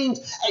it means?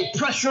 A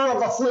pressure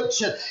of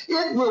affliction.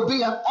 It will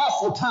be an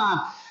awful time.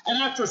 And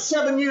after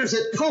 7 years,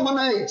 it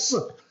culminates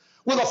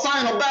with a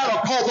final battle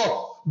called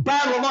the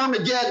Battle of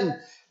Armageddon.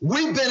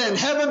 We've been in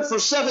heaven for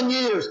 7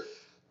 years.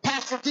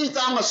 Pastor Keith,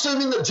 I'm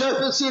assuming the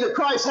judgment seat of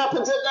Christ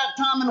happens at that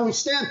time, and we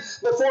stand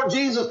before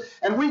Jesus,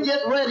 and we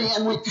get ready,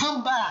 and we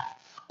come back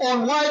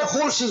on white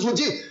horses with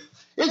Jesus.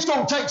 It's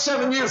going to take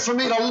 7 years for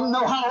me to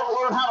know how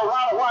to learn how to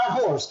ride a white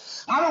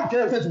horse. I don't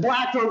care if it's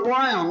black or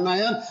brown,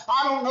 man.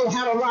 I don't know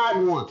how to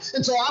ride one.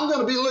 And so I'm going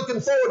to be looking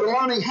forward to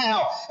learning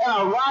how. And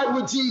I ride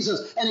with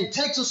Jesus, and he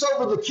takes us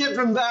over the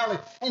Kidron Valley,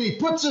 and he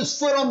puts his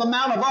foot on the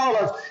Mount of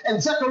Olives,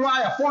 and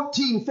Zechariah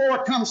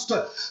 14:4 comes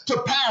to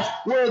pass,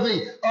 where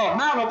the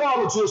Mount of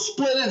Olives will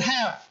split in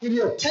half, and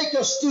he'll take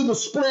us through the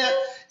split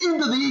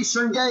into the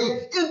eastern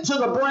gate, into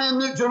the brand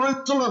new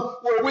Jerusalem,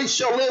 where we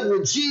shall live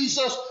with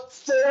Jesus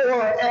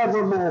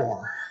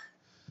forevermore.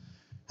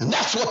 And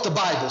that's what the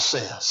Bible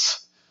says.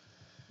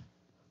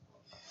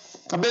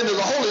 I've been to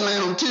the Holy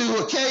Land on 2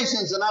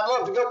 occasions, and I'd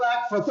love to go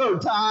back for a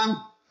third time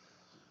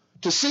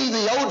to see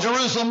the old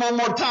Jerusalem one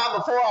more time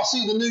before I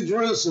see the new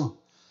Jerusalem.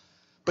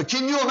 But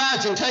can you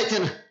imagine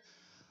taking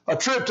a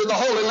trip to the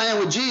Holy Land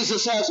with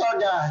Jesus as our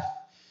guide?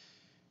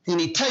 And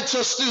he takes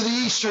us through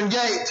the eastern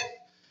gate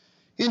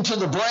into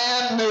the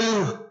brand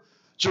new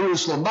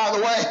Jerusalem. By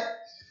the way,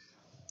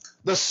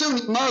 the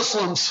Sunni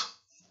Muslims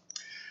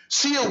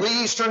sealed the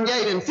eastern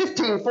gate in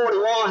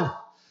 1541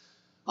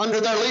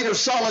 under their leader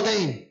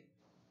Saladin.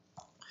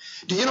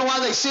 Do you know why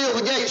they sealed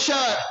the gate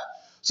shut?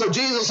 So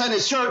Jesus and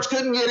his church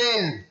couldn't get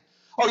in.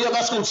 Oh yeah,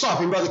 that's going to stop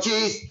him, Brother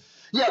Keith.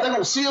 Yeah, they're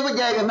going to seal the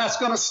gate and that's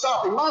going to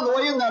stop him. By the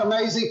way, isn't that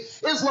amazing?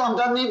 Islam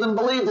doesn't even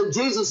believe that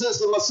Jesus is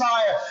the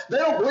Messiah. They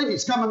don't believe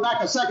he's coming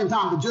back a second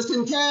time, but just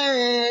in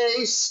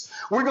case,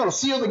 we're going to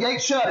seal the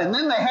gate shut. And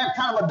then they have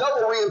kind of a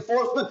double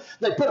reinforcement.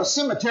 They put a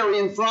cemetery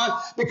in front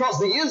because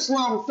the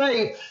Islam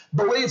faith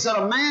believes that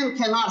a man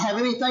cannot have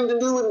anything to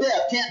do with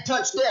death, can't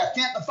touch death,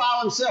 can't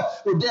defile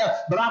himself with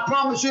death. But I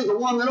promise you, the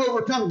one that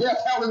overcome death,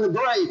 hell, and the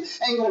grave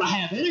ain't going to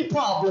have any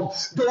problem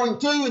going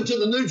through into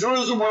the New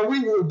Jerusalem where we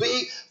will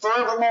be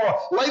forevermore.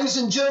 Ladies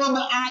and gentlemen,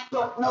 I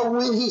don't know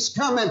when he's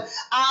coming.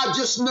 I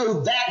just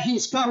know that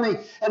he's coming.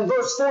 And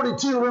verse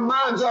 42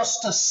 reminds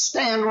us to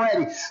stand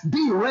ready.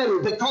 Be ready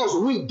because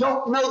we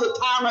don't know the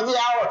time or the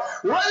hour.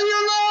 Ready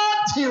or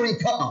not, here he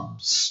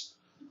comes.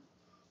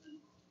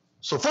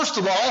 So first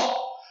of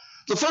all,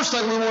 the first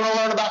thing we want to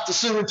learn about the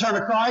soon return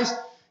of Christ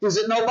is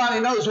that nobody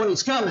knows when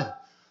he's coming.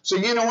 So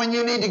you know when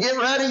you need to get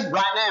ready?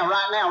 Right now,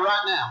 right now,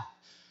 right now.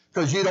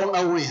 Because you don't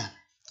know when.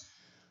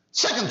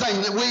 Second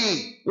thing that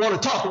we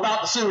want to talk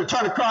about the soon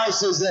return of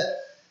Christ is that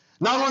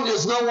not only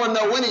does no one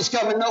know when he's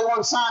coming, no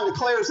one sign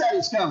declares that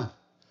he's coming.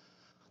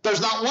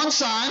 There's not one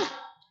sign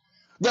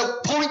they'll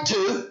point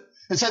to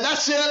and say,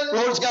 that's it,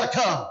 Lord's got to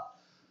come.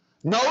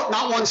 No,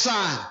 not one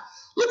sign.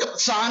 Look at the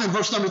sign in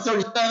verse number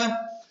 37.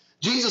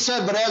 Jesus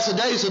said, but as the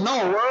days of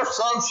Noah were,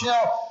 so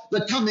shall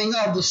the coming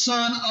of the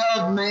Son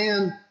of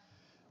Man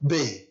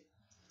be.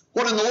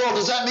 What in the world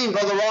does that mean,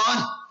 Brother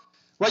Ron?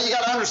 Well, you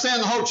got to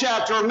understand the whole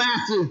chapter of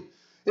Matthew.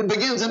 It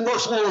begins in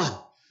verse 1.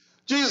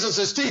 Jesus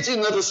is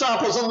teaching the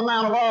disciples on the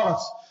Mount of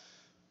Olives.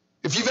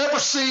 If you've ever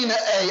seen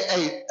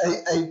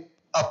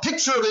a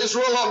picture of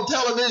Israel on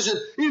television,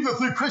 either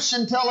through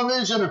Christian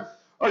television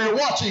or you're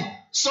watching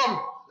some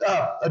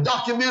a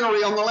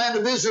documentary on the land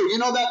of Israel, you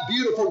know that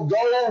beautiful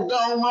gold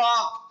dome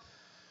rock?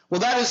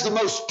 Well, that is the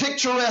most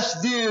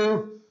picturesque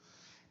view,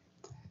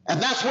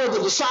 and that's where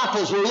the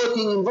disciples were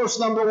looking in verse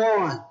number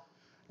 1.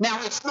 Now,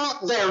 it's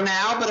not there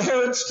now, but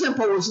Herod's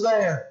temple was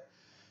there.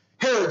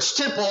 Herod's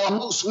temple, a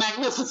most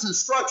magnificent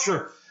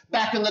structure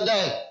back in the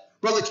day.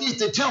 Brother Keith,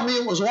 they tell me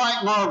it was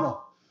white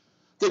marble.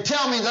 They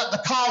tell me that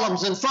the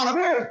columns in front of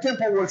Herod's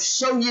temple were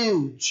so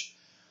huge,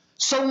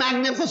 so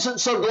magnificent,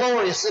 so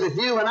glorious, that if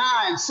you and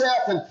I and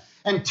Seth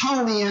and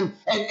Tony and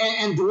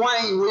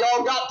Dwayne, we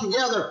all got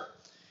together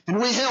and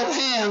we held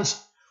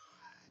hands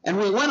and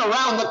we went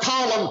around the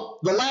column,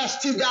 the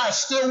last two guys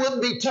still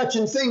wouldn't be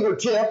touching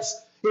fingertips.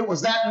 It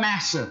was that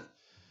massive.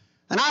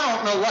 And I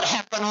don't know what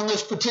happened on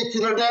this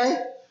particular day,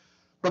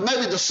 but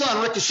maybe the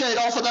sun ricocheted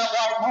off of that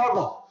white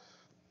marble.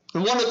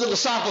 And one of the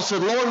disciples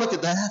said, Lord, look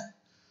at that.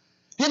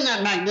 Isn't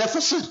that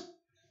magnificent?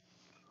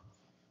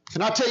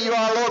 Can I tell you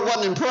our Lord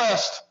wasn't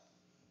impressed?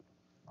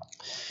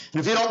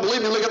 And if you don't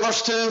believe me, look at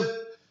verse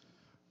 2.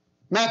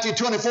 Matthew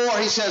 24,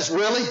 he says,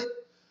 really?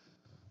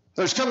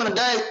 There's coming a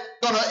day,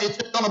 it's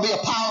going to be a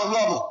pile of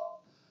rubble.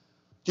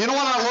 Do you know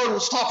what our Lord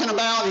was talking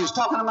about? He was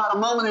talking about a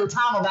moment in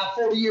time, about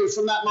 40 years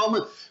from that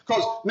moment,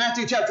 because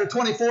Matthew chapter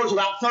 24 is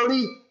about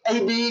 30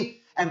 A.D.,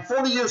 and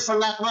 40 years from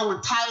that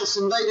moment, Titus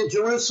invaded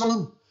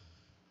Jerusalem.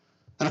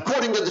 And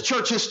according to the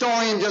church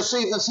historian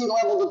Josephus, he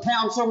leveled the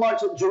town so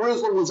much that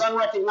Jerusalem was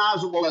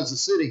unrecognizable as a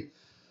city.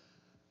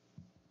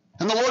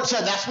 And the Lord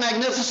said, that's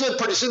magnificent.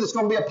 Pretty soon it's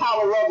going to be a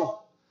pile of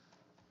rubble.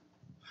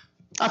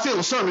 I feel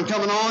a sermon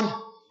coming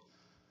on.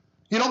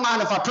 You don't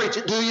mind if I preach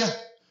it, do you?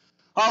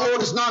 Our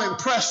Lord is not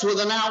impressed with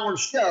an outward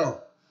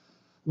show,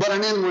 but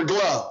an inward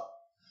glow.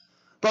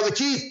 Brother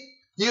Keith,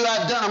 you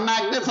have done a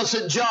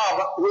magnificent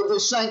job with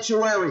this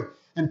sanctuary.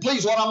 And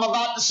please, what I'm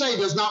about to say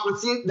does not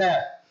refute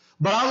that.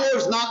 But our Lord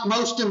is not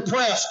most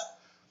impressed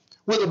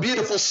with a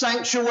beautiful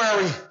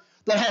sanctuary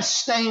that has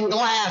stained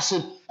glass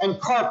and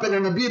carpet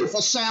and a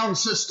beautiful sound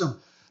system.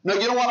 No,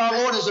 you know what our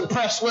Lord is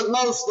impressed with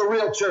most? The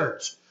real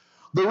church.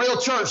 The real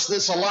church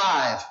that's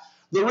alive.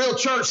 The real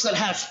church that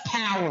has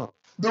power.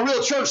 The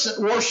real church that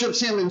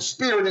worships him in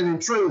spirit and in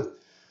truth.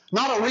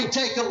 Not a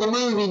retake of the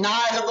movie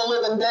Night of the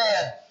Living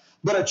Dead,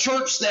 but a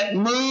church that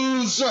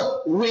moves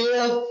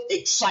with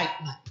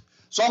excitement.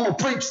 So I'm going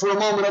to preach for a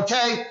moment,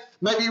 okay?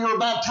 Maybe you were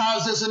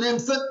baptized as an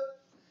infant.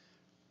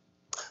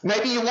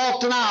 Maybe you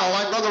walked an aisle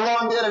like Brother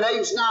Ron did at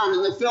age 9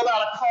 and they filled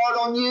out a card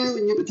on you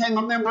and you became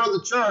a member of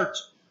the church.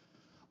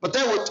 But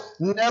there was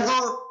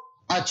never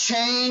a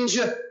change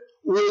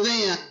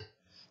within.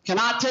 Can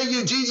I tell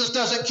you, Jesus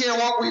doesn't care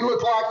what we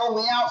look like on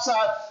the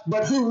outside,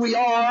 but who we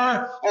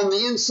are on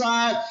the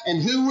inside,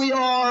 and who we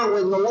are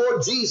when the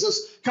Lord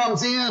Jesus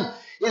comes in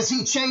is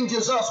he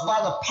changes us by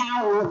the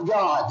power of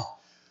God.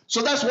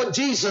 So that's what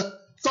Jesus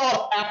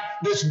thought about,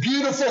 this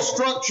beautiful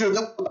structure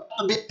that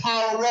would be a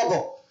pile of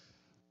rubble.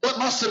 What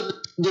must have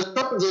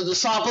disturbed the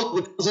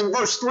disciples? Because in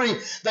verse 3,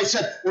 they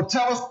said, well,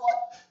 tell us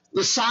what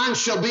the sign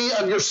shall be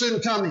of your soon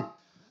coming.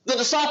 The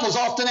disciples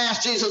often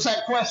asked Jesus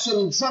that question,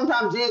 and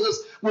sometimes Jesus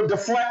would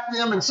deflect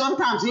them, and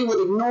sometimes he would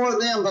ignore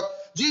them, but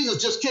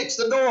Jesus just kicks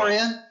the door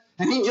in,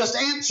 and he just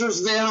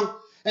answers them.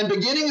 And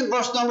beginning in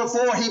verse number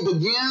 4, he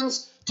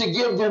begins to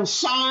give them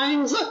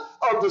signs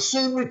of the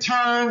soon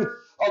return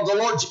of the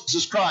Lord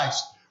Jesus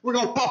Christ. We're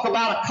going to talk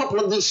about a couple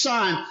of these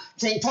signs.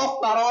 Can't talk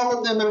about all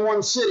of them in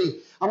one city.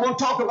 I'm going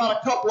to talk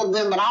about a couple of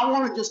them, but I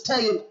want to just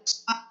tell you,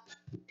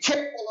 be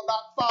careful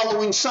about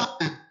following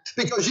signs.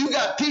 Because you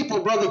got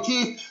people, Brother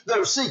Keith, that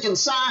are seeking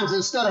signs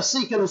instead of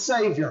seeking a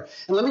Savior.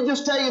 And let me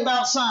just tell you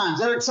about signs.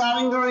 They're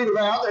exciting to read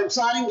about. They're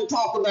exciting to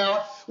talk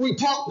about. We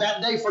talked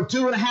that day for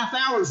 2.5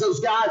 hours,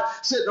 those guys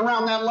sitting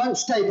around that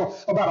lunch table,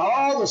 about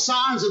all the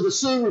signs of the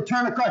soon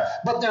return of Christ.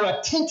 But they're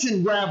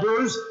attention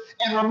grabbers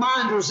and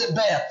reminders at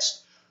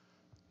best.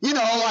 You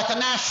know, like a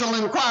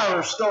National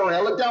Enquirer story.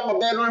 I looked out my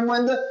bedroom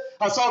window.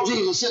 I saw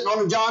Jesus sitting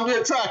on a John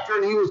Deere tractor,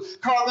 and he was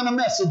carving a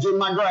message in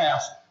my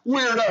grass.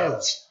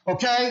 Weirdos,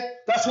 okay?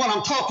 That's what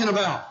I'm talking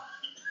about.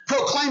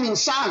 Proclaiming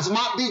signs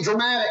might be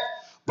dramatic,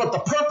 but the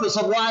purpose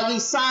of why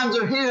these signs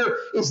are here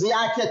is the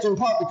eye-catching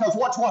part, because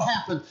watch what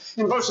happened.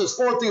 In verses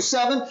 4 through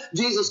 7,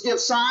 Jesus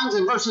gives signs.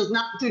 In verses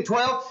 9 through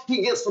 12,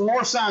 he gives some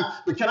more signs.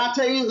 But can I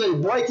tell you,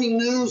 the breaking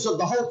news of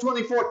the whole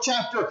 24th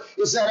chapter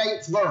is that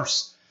 8th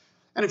verse.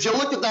 And if you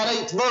look at that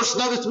 8th verse,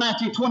 notice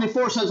Matthew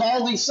 24 says,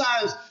 all these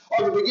signs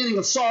are the beginning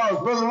of sorrows.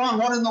 Brother Ron,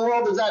 what in the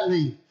world does that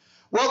mean?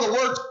 Well, the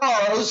word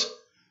sorrows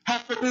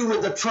have to do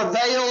with the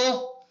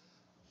travail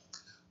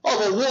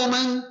of a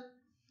woman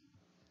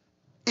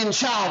in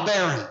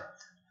childbearing.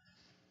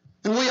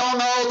 And we all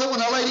know that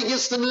when a lady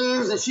gets the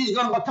news that she's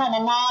going to become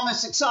a mom,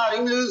 it's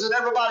exciting news and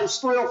everybody's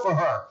thrilled for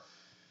her.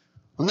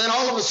 And then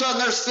all of a sudden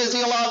there's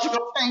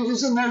physiological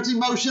changes and there's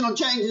emotional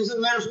changes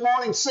and there's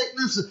morning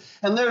sickness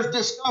and there's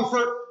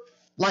discomfort.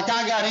 Like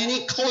I got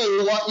any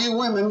clue what you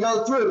women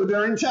go through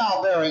during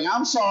childbearing.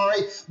 I'm sorry,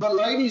 but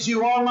ladies,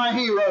 you are my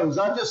heroes.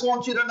 I just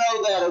want you to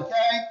know that,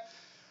 okay?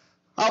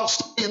 I was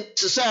studying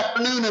this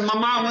afternoon, and my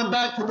mom went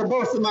back to the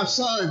birth of my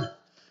son.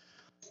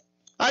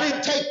 I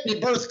didn't take any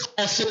birth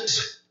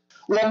classes,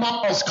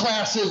 Lamar's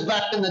classes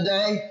back in the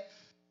day,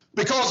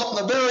 because on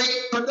the very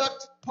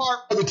productive part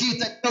of the Keith,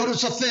 they showed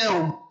us a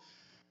film.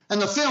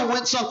 And the film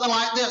went something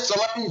like this.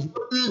 The lady's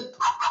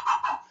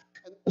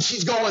and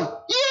she's going,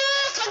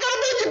 yes, I got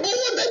a baby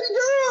boy, baby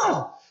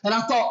girl. And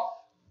I thought,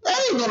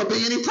 that ain't going to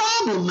be any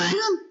problem, man.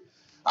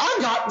 I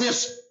got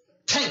this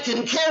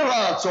taken care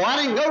of. So I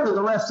didn't go to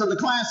the rest of the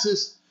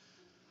classes.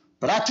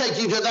 But I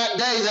take you to that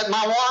day that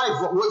my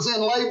wife was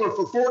in labor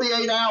for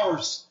 48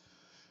 hours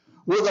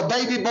with a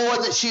baby boy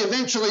that she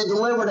eventually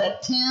delivered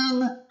at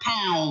 10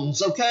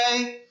 pounds,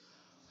 okay?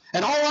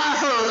 And all I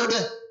heard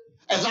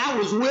as I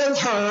was with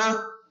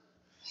her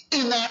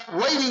in that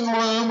waiting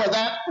room, or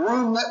that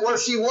room where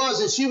she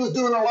was, is she was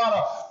doing a lot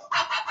of,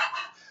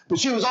 but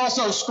she was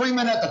also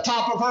screaming at the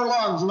top of her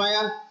lungs,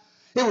 man.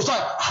 It was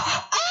like,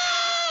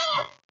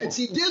 and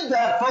she did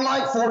that for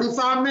like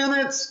 45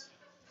 minutes.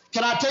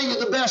 Can I tell you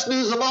the best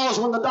news of all is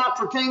when the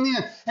doctor came in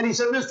and he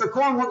said, Mr.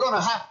 Coram, we're going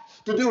to have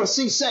to do a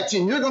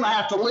C-section. You're going to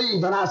have to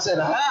leave. And I said,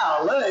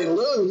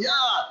 hallelujah.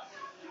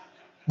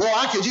 Boy,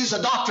 I could use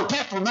a Dr.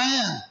 Pepper,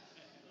 man.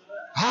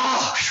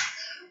 Oh,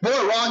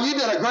 boy, Ron, you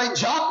did a great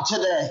job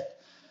today.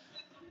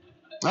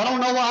 I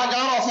don't know why I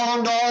got off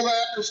onto all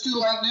that. It's too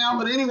late now.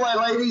 But anyway,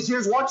 ladies,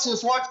 watch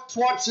this.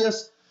 Watch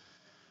this.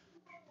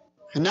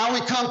 And now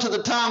we come to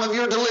the time of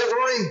your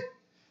delivery.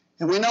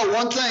 And we know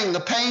one thing, the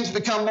pains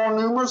become more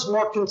numerous,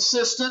 more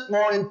consistent,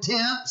 more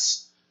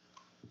intense.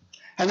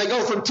 And they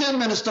go from 10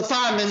 minutes to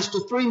 5 minutes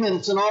to 3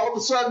 minutes, and all of a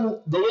sudden,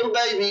 the little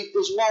baby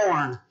is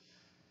born.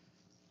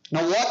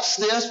 Now watch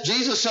this.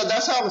 Jesus said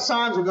that's how the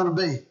signs are going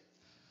to be.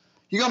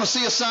 You're going to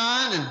see a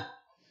sign, and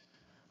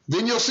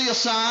then you'll see a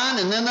sign,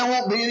 and then there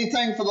won't be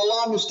anything for the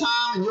longest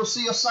time, and you'll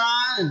see a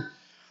sign, and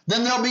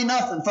then there'll be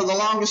nothing for the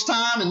longest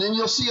time, and then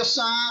you'll see a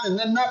sign, and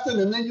then nothing,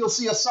 and then you'll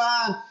see a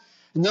sign.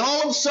 And then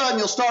all of a sudden,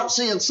 you'll start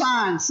seeing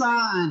sign,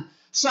 sign,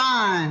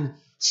 sign,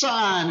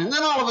 sign. And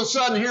then all of a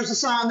sudden, here's a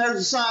sign, there's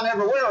a sign,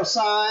 everywhere a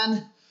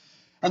sign.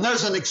 And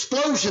there's an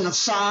explosion of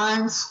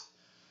signs.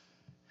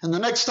 And the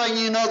next thing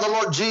you know, the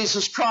Lord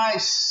Jesus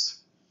Christ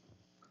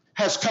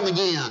has come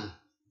again.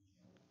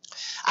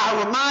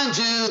 I remind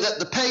you that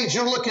the page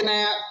you're looking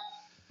at,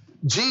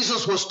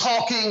 Jesus was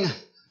talking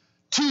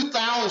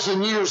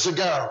 2,000 years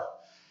ago.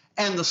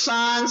 And the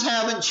signs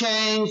haven't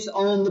changed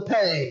on the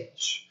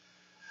page.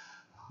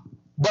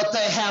 But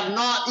they have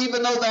not,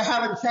 even though they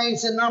haven't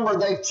changed in number,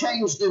 they've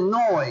changed in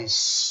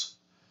noise.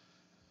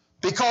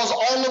 Because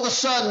all of a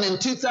sudden in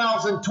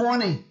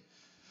 2020,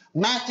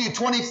 Matthew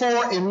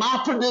 24, in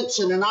my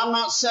prediction, and I'm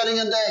not setting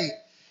a date,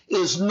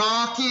 is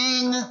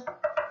knocking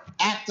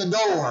at the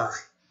door.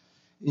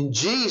 And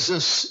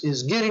Jesus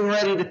is getting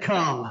ready to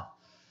come.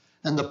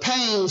 And the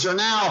pains are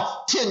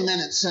now 10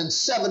 minutes and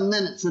 7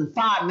 minutes and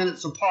 5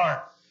 minutes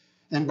apart.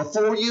 And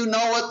before you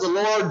know it, the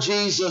Lord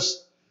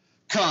Jesus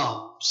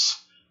comes.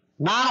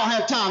 Now, I don't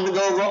have time to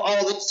go over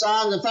all these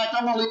signs. In fact,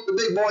 I'm going to leave the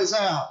big boys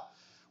out.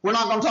 We're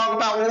not going to talk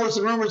about wars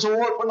and rumors of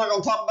war. We're not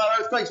going to talk about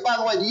earthquakes. By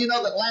the way, do you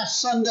know that last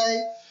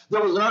Sunday,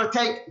 There was an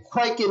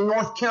earthquake in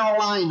North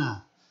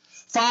Carolina,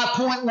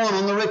 5.1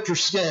 on the Richter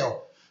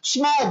scale.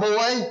 Small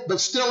boy, but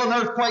still an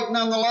earthquake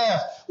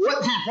nonetheless.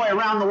 Wasn't halfway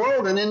around the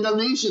world in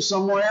Indonesia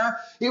somewhere.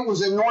 It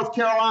was in North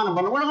Carolina.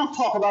 But we're not going to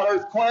talk about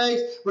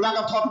earthquakes. We're not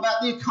going to talk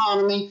about the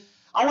economy.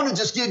 I want to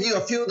just give you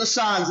a few of the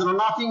signs that are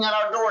knocking at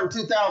our door in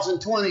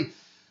 2020.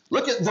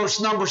 Look at verse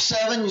number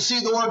 7. You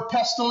see the word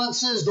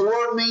pestilences. The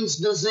word means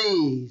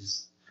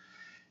disease.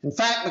 In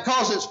fact,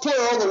 because it's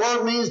plural, the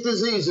word means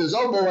diseases.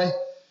 Oh boy,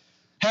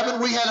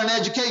 haven't we had an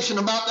education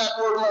about that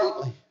word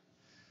lately?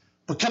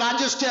 But can I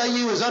just tell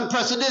you, as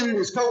unprecedented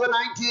as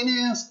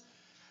COVID-19 is,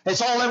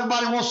 it's all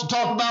everybody wants to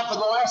talk about for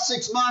the last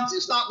 6 months.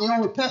 It's not the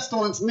only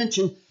pestilence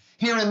mentioned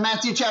here in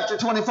Matthew chapter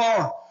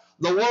 24.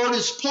 The word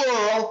is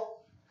plural,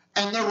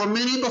 and there were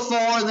many before,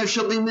 and there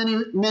shall be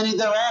many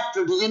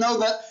thereafter. Do you know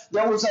that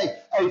there was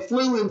a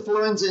flu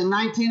influenza in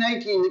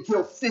 1918 that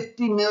killed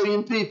 50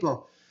 million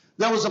people?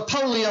 There was a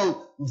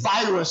polio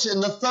virus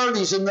in the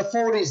 30s and the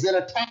 40s that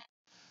attacked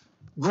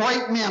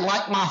great men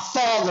like my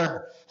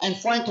father and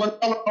Franklin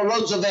Delano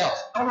Roosevelt.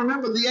 I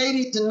remember the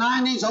 80s and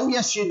 90s. Oh,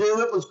 yes, you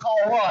do. It was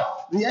called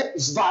what? The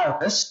AIDS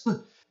virus.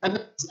 And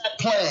that's that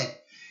plague.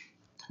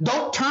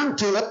 Don't turn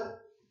to it.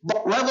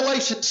 But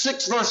Revelation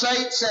 6 verse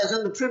 8 says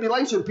in the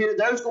tribulation period,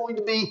 there's going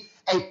to be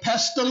a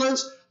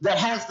pestilence that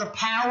has the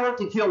power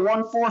to kill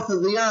 1/4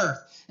 of the earth.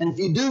 And if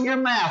you do your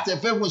math,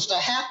 if it was to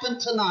happen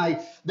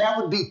tonight, that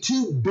would be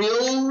 2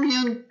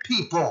 billion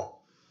people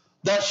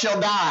that shall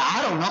die.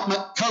 I don't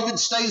know. COVID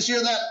stays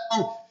here that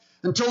long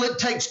until it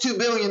takes 2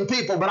 billion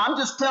people. But I'm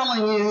just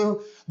telling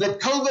you that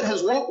COVID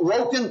has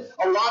woken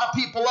a lot of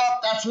people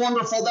up. That's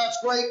wonderful. That's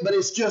great. But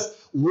it's just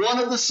one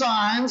of the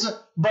signs.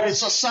 But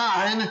it's a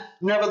sign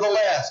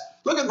nevertheless.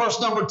 Look at verse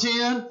number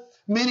 10.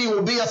 Many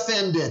will be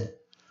offended.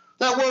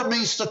 That word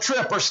means to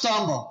trip or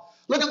stumble.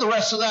 Look at the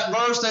rest of that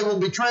verse. They will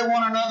betray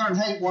one another and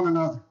hate one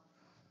another.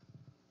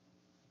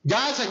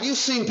 Guys, have you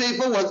seen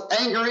people with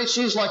anger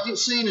issues like you've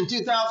seen in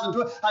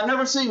 2012? I've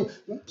never seen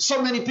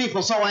so many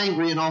people so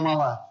angry in all my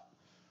life.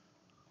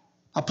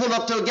 I pulled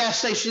up to a gas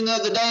station the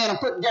other day and I'm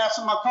putting gas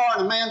in my car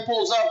and a man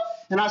pulls up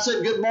and I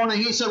said, good morning.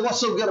 He said, what's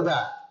so good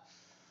about it?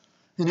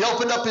 And he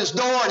opened up his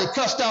door and he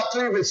cussed out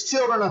 3 of his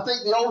children. I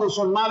think the oldest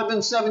one might have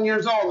been 7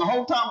 years old. And the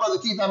whole time, Brother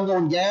Keith, I'm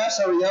going, gas,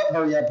 hurry up,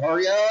 hurry up,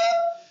 hurry up.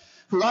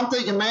 Because I'm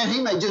thinking, man,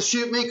 he may just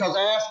shoot me because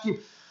I asked you,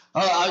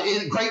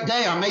 great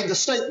day. I made the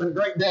statement,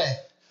 great day.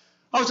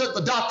 I was at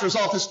the doctor's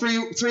office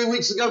three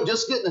weeks ago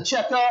just getting a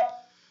checkup.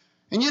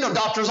 And you know,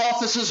 doctor's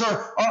offices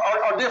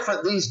are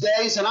different these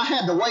days. And I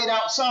had to wait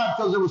outside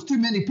because there was too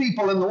many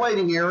people in the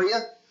waiting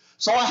area.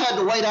 So I had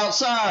to wait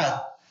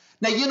outside.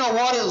 Now, you know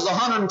what? It was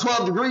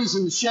 112 degrees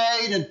in the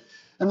shade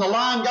and the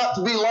line got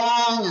to be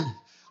long. And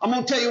I'm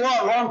going to tell you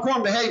what, Ron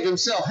Coram behaved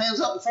himself.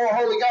 Hands up before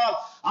holy God.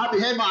 I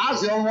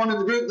was the only one in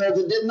the group there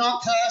that did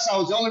not cuss. I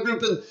was the only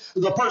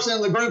the person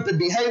in the group that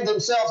behaved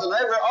themselves. And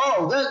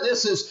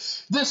this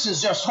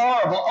is just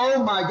horrible.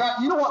 Oh my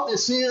God. You know what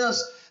this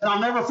is? And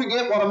I'll never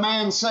forget what a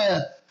man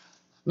said.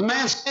 The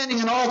man standing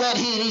in all that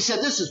heat, he said,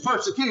 this is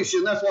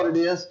persecution. That's what it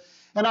is.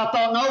 And I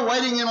thought, no,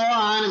 waiting in a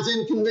line is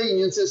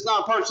inconvenience. It's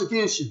not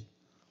persecution.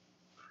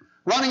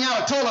 Running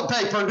out of toilet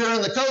paper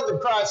during the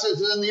COVID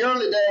crisis in the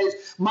early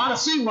days might have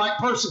seemed like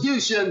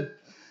persecution,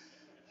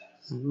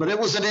 but it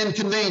was an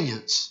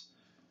inconvenience.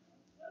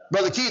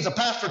 Brother Keith, a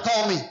pastor,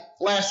 called me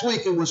last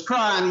week and was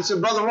crying. He said,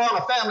 Brother Ron,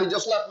 a family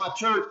just left my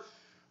church.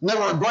 And they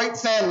were a great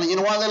family. You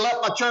know why they left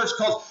my church?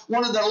 Because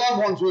one of their loved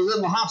ones was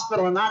in the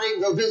hospital and I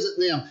didn't go visit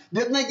them.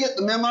 Didn't they get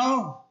the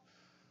memo?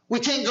 We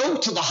can't go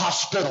to the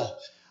hospital.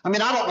 I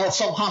mean, I don't know if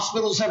some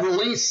hospitals have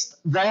released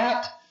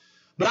that.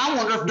 But I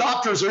wonder if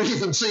doctors are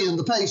even seeing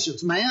the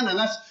patients, man. And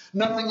that's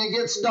nothing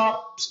against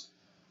doctors.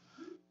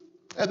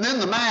 And then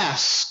the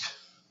mask.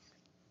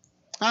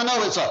 I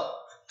know it's a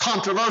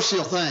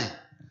controversial thing.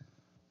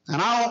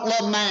 And I don't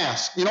love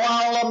masks. You know why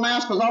I don't love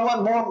masks? Because I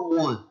wasn't born with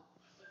one.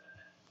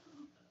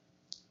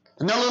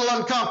 And they're a little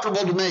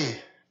uncomfortable to me.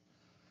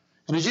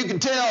 And as you can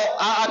tell,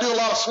 I do a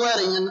lot of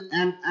sweating,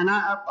 and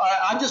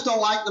I just don't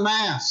like the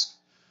mask.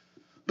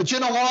 But you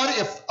know what?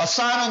 If a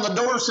sign on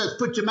the door says,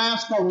 put your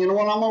mask on, you know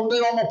what I'm going to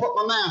do? I'm going to put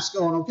my mask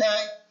on,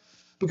 okay?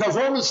 Because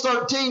Romans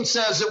 13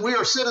 says that we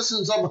are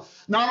citizens of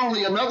not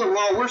only another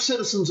world, we're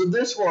citizens of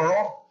this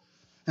world.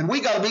 And we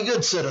got to be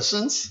good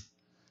citizens.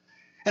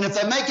 And if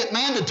they make it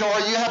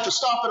mandatory, you have to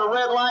stop at a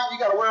red light, you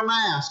got to wear a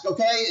mask,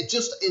 okay?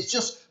 It's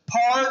just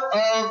part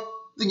of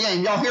the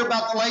game. Y'all hear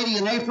about the lady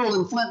in April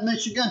in Flint,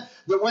 Michigan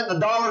that went in a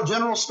Dollar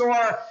General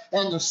store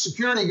and the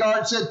security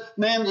guard said,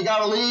 ma'am, you got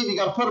to leave. You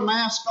got to put a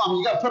mask on.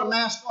 You got to put a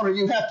mask on or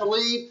you have to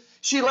leave.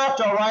 She left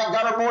all right,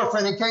 got her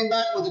boyfriend and came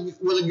back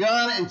with a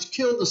gun and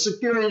killed the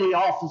security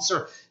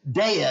officer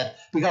dead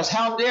because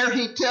how dare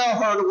he tell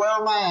her to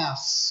wear a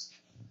mask?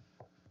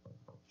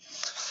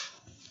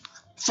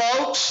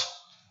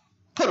 Folks,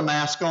 put a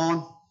mask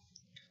on.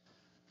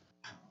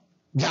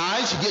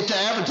 Guys, you get to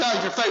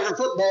advertise your favorite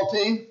football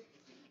team.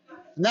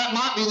 And that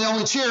might be the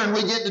only cheering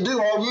we get to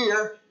do all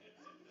year.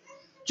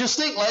 Just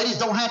think, ladies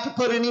don't have to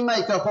put any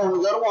makeup on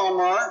to go to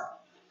Walmart.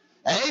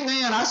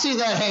 Amen. I see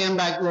that hand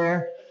back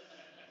there.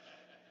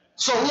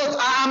 So look,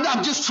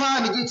 I'm just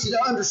trying to get you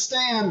to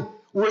understand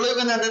we're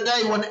living in a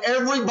day when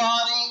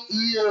everybody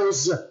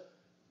is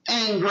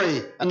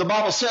angry. And the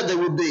Bible said they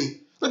would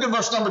be. Look at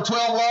verse number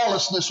 12,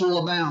 lawlessness will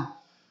abound.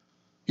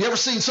 You ever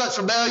seen such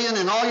rebellion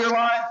in all your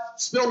life?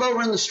 Spilled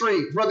over in the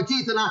street. Brother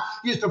Keith and I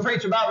used to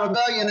preach about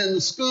rebellion in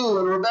the school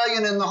and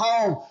rebellion in the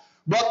home.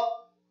 But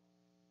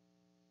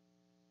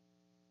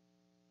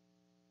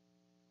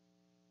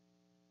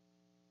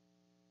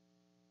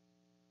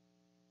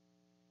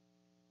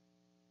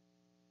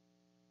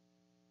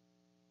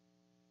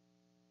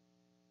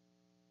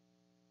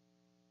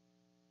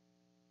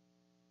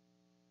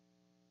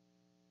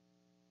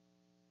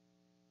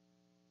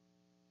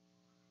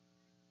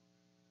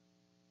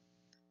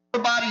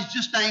everybody's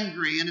just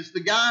angry, and it's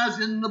the guys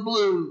in the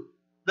blue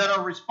that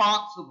are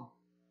responsible.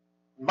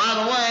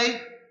 By the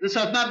way, this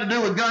has nothing to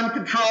do with gun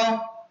control.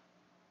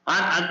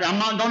 I'm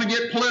not going to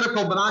get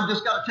political, but I've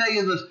just got to tell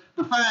you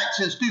the facts.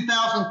 Since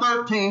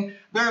 2013,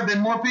 there have been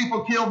more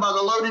people killed by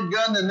the loaded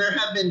gun than there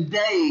have been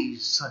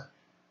days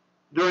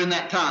during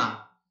that time.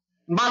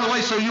 And by the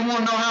way, so you want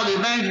to know how the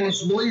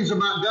evangelist believes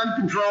about gun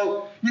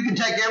control, you can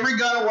take every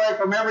gun away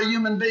from every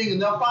human being,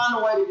 and they'll find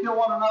a way to kill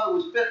one another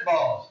with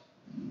spitballs.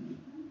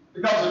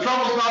 Because the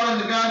trouble's not in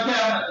the gun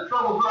cabinet, the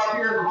trouble's right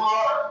here in the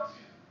heart.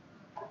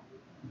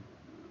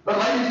 But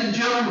ladies and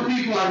gentlemen, the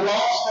people have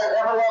lost their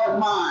ever-loving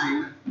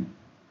mind,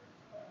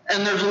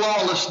 and there's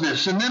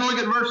lawlessness. And then look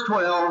at verse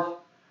 12,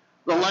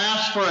 the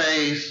last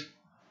phrase,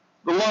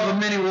 the love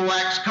of many will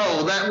wax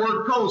cold. That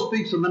word cold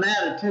speaks of an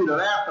attitude of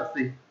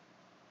apathy.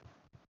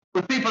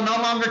 The people no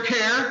longer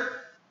care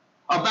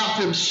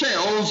about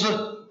themselves,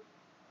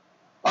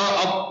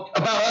 about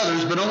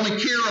others, but only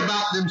care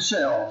about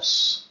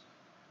themselves.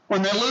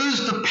 When they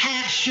lose the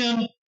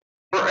passion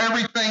for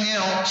everything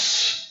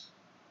else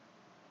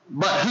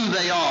but who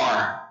they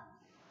are.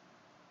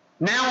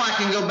 Now I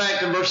can go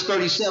back to verse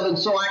 37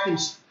 so I can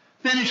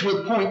finish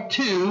with point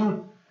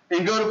 2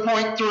 and go to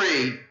point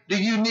 3.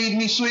 Do you need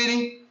me,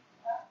 sweetie?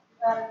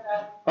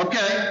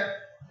 Okay.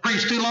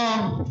 Preach too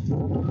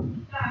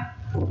long?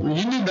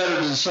 You knew better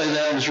than to say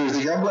that, Miss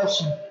Ruthie. God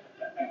bless you.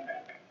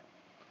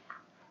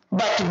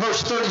 Back to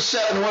verse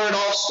 37 where it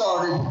all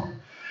started.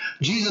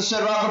 Jesus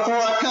said, right before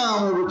I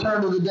come, we'll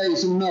return to the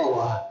days of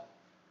Noah.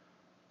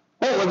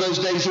 What were those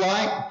days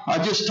like?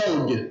 I just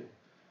told you.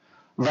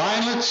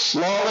 Violence,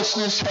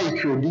 lawlessness,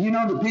 hatred. Do you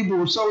know that people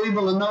were so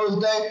evil in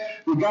Noah's day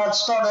that God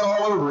started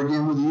all over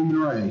again with the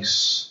human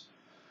race?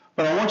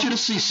 But I want you to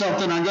see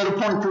something. I go to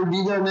point 3.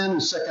 Be there then in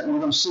a second. We're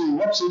going to see.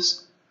 What's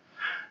this?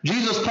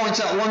 Jesus points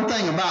out one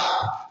thing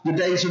about the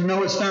days of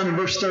Noah. It's found in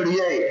verse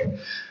 38.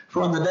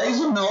 For in the days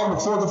of Noah,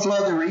 before the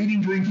flood, they were eating,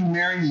 drinking,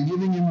 marrying, and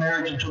giving in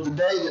marriage until the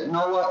day that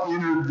Noah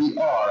entered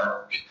the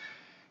ark.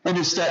 And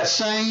it's that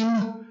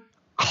same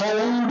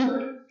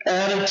cold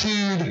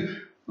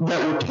attitude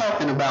that we're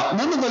talking about.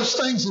 None of those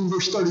things in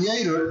verse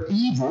 38 are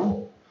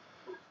evil,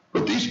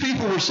 but these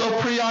people were so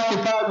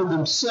preoccupied with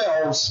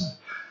themselves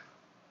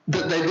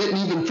that they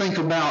didn't even think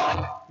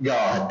about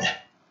God.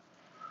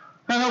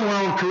 I know we're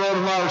on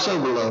coronavirus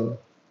overload.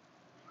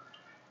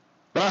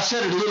 But I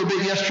said it a little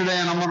bit yesterday,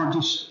 and I'm going to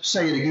just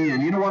say it again.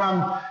 You know what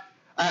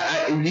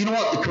you know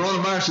what the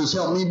coronavirus has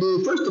helped me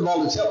do? First of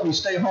all, it's helped me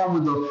stay home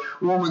with the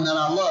woman that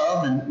I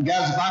love. And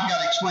guys, if I've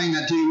got to explain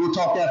that to you, we'll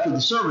talk after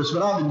the service.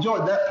 But I've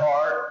enjoyed that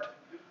part.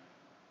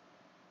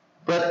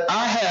 But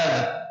I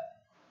have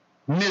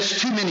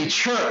missed too many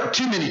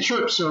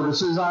church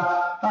services.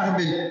 I have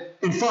been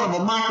in front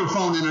of a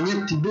microphone in an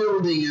empty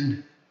building,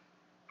 and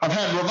I've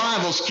had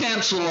revivals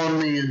cancel on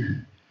me,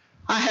 and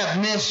I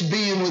have missed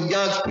being with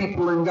God's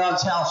people in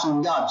God's house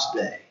on God's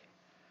day.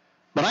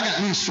 But I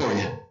got news for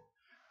you.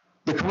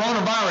 The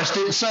coronavirus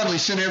didn't suddenly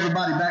send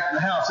everybody back to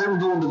the house. They were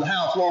going to the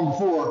house long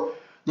before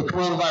the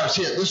coronavirus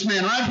hit. This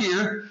man right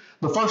here,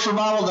 the first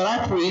revival that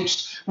I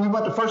preached, we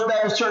went to First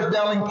Baptist Church,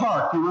 Dowling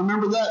Park. You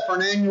remember that, for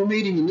an annual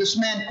meeting? And this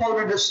man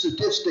quoted a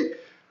statistic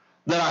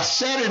that I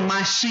sat in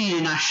my seat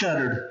and I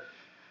shuddered.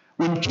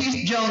 When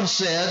Keith Jones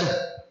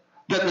said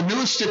that the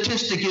newest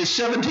statistic is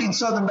 17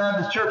 Southern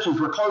Baptist churches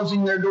were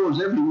closing their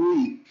doors every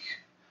week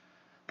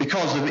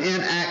because of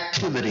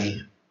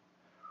inactivity.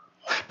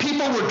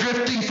 People were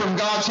drifting from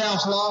God's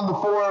house long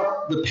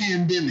before the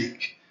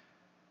pandemic.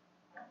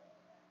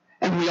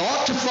 And we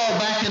ought to fall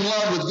back in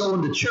love with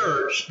going to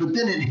church, but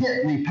then it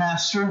hit me,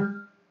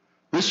 Pastor.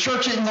 This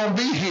church isn't going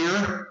to be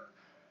here.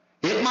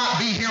 It might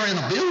be here in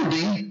a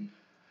building,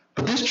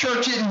 but this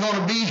church isn't going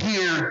to be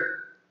here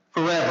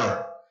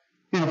forever.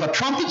 And if a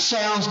trumpet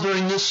sounds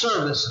during this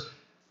service,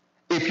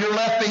 if you're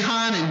left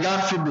behind, and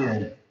God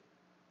forbid,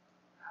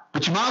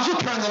 but you might as well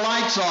turn the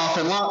lights off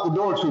and lock the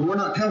doors because we're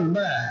not coming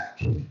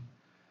back.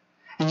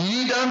 And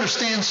you need to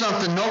understand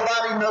something.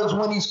 Nobody knows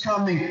when he's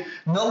coming.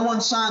 No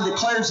one sign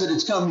declares that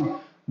it's coming.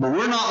 But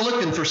we're not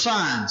looking for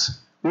signs.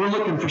 We're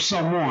looking for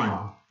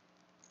someone.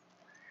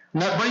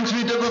 And that brings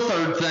me to the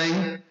third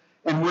thing,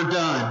 and we're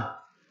done.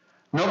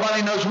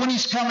 Nobody knows when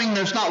he's coming.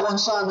 There's not one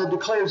sign that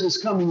declares he's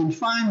coming. And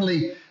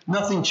finally,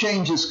 nothing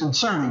changes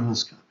concerning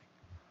his coming.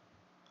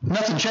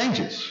 Nothing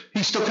changes.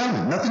 He's still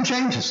coming. Nothing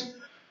changes.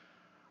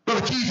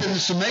 Brother Keith, in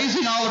this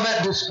amazing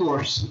Olivet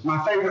discourse,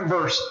 my favorite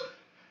verse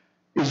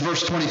is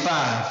verse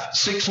 25.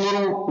 6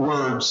 little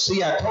words.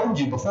 See, I told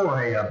you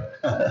beforehand.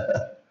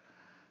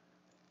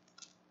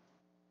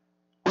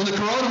 When the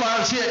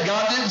coronavirus hit,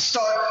 God didn't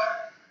start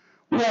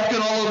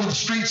walking all over the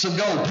streets of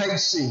gold,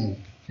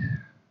 pacing.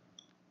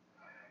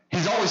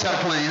 He's always had a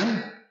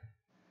plan.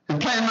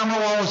 And plan number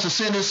 1 was to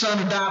send his son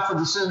to die for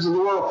the sins of the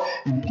world.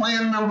 And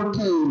plan number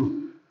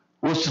 2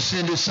 was to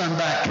send his son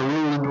back to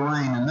rule and to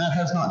reign. And that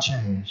has not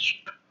changed.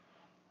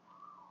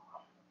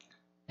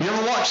 You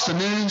ever watch the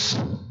news?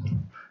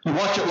 You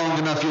watch it long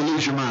enough, you'll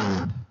lose your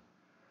mind.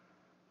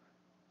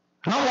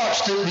 And I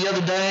watched it the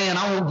other day, and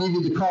I won't give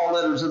you the call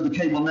letters of the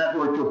cable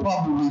network. You'll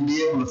probably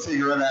be able to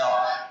figure it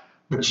out.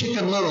 But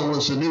Chicken Little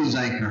was the news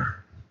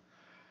anchor,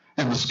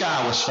 and the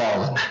sky was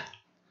falling.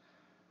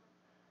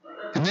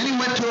 And then he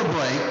went to a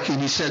break,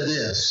 and he said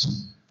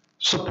this: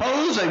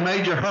 suppose a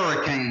major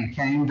hurricane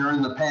came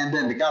during the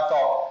pandemic. I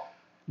thought,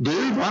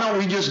 dude, why don't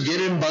we just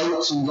get in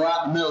boats and go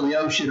out in the middle of the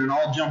ocean and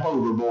all jump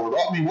overboard?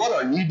 I mean, what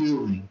are you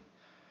doing?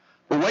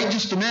 But wait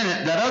just a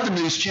minute. That other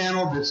news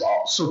channel that's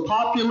so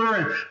popular,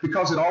 and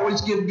because it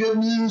always gives good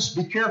news,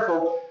 be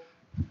careful,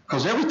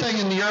 because everything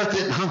in the earth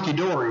isn't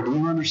hunky-dory. Do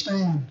you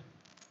understand?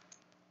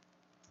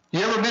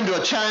 You ever been to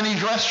a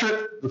Chinese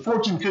restaurant? The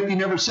fortune cookie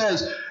never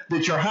says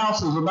that your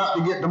house is about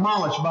to get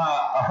demolished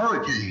by a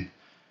hurricane.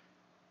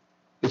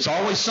 It's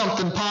always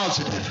something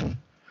positive.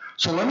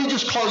 So let me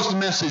just close the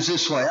message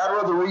this way. I'd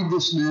rather read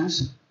this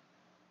news.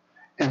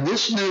 And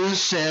this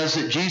news says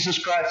that Jesus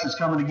Christ is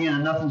coming again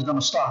and nothing's going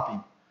to stop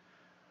him.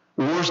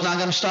 War's not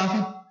going to stop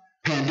him.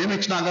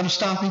 Pandemic's not going to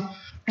stop him.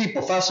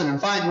 People fussing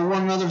and fighting with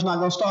one another's not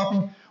going to stop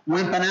him.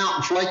 Wimping out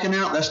and flaking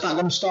out, that's not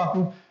going to stop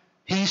him.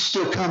 He's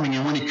still coming.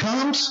 And when he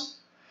comes,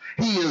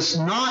 he is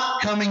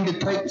not coming to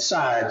take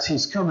sides.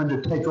 He's coming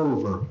to take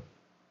over.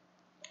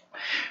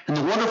 And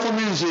the wonderful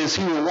news is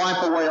he will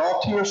wipe away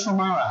all tears from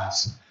our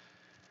eyes.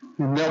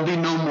 And there'll be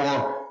no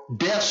more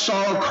death,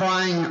 sorrow,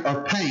 crying,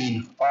 or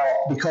pain,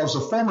 because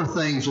the former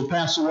things will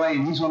pass away,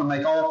 and he's going to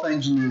make all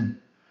things new.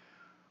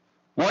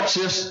 Watch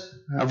this.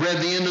 I've read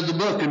the end of the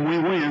book, and we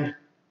win.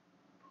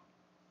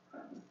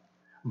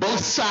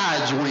 Both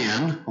sides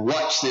win.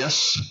 Watch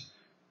this.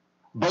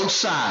 Both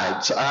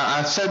sides.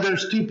 I said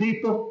there's 2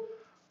 people.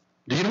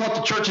 Do you know what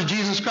the Church of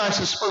Jesus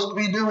Christ is supposed to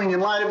be doing in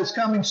light of his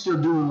coming? Still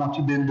doing what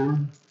you've been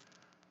doing.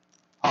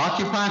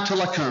 Occupy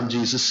till I come,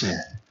 Jesus said.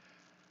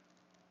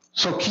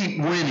 So keep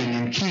winning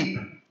and keep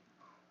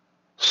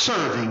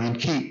serving and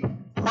keep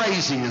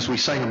praising, as we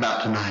sang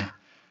about tonight.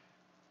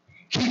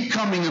 Keep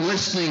coming and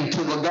listening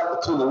to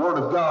the Word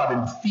of God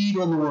and feed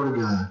on the Word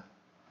of God.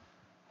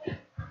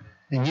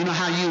 And you know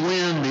how you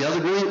win the other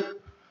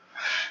group?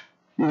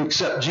 You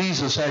accept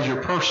Jesus as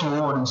your personal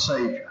Lord and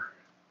Savior.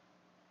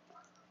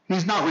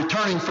 He's not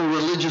returning for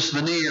religious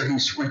veneer.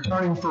 He's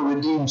returning for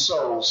redeemed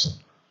souls.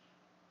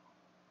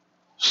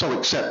 So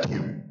accept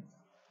him.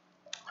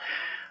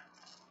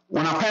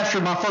 When I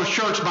pastored my first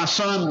church, my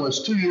son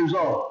was 2 years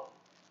old.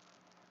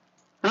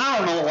 And I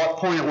don't know at what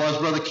point it was,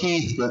 Brother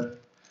Keith, but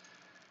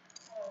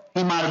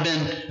he might have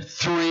been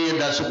 3, it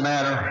doesn't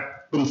matter.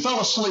 But he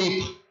fell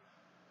asleep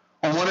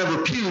on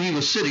whatever pew he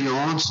was sitting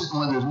on, sitting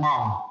with his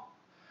mom,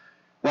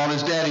 while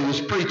his daddy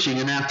was preaching.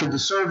 And after the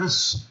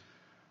service,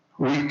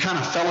 we kind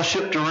of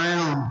fellowshipped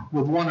around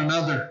with one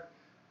another.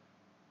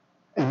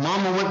 And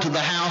Mama went to the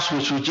house,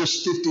 which was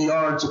just 50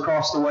 yards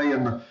across the way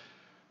in the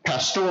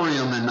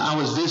pastorium, and I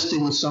was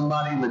visiting with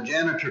somebody, and the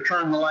janitor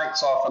turned the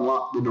lights off and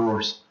locked the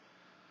doors.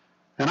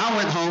 And I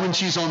went home, and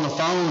she's on the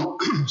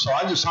phone, so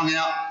I just hung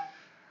out,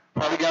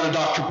 probably got a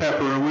Dr.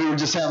 Pepper, and we were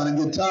just having a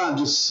good time,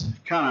 just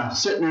kind of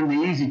sitting in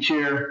the easy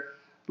chair,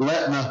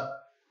 letting a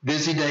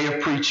busy day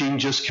of preaching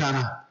just kind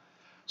of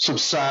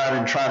subside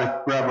and try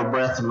to grab a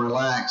breath and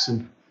relax.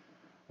 And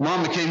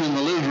Mama came in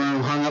the living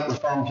room, hung up the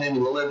phone, came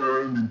in the living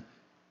room, and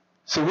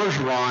said, "Where's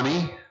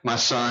Ronnie, my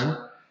son?"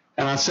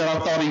 And I said, "I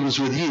thought he was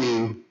with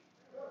you."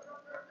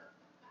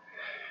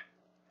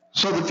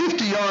 So the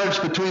 50 yards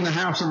between the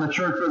house and the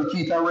church, Brother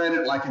Keith, I read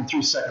it like in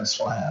 3 seconds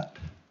flat.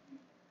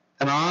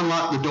 And I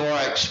unlocked the door.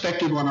 I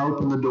expected when I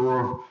opened the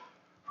door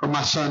for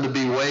my son to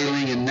be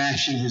wailing and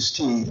gnashing his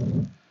teeth.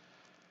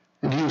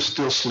 And he was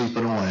still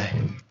sleeping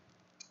away.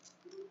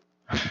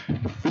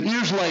 But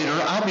years later,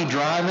 I'll be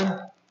driving,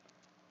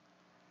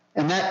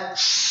 and that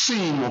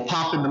scene will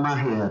pop into my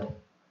head.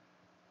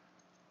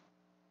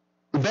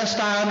 The best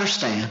I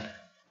understand,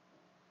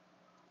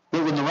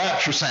 that when the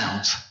rapture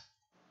sounds,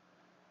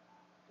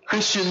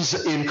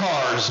 Christians in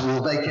cars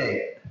will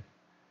vacate,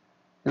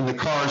 and the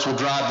cars will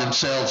drive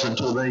themselves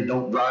until they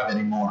don't drive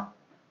anymore.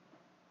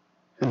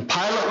 And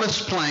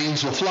pilotless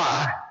planes will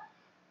fly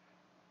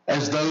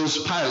as those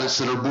pilots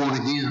that are born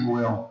again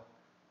will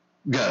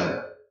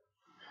go.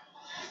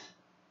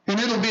 And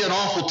it'll be an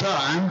awful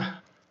time.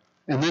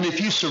 And then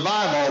if you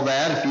survive all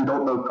that, if you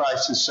don't know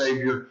Christ as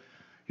Savior,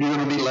 you're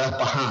going to be left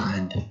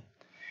behind.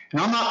 And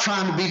I'm not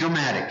trying to be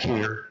dramatic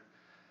here.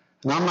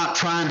 And I'm not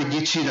trying to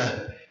get you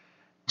to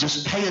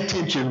just pay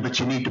attention, but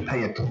you need to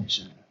pay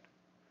attention.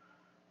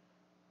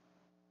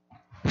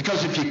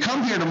 Because if you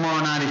come here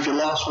tomorrow night, if you're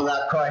lost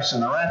without Christ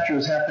and the rapture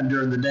has happened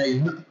during the day,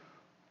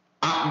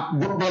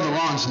 Brother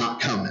Ron's not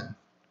coming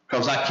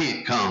because I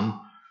can't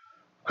come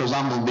because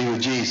I'm going to be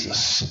with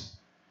Jesus.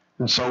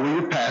 And so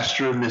we're your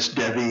pastor and Miss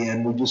Debbie,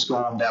 and we just go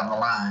on down the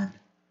line.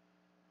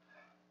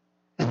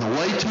 And the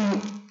way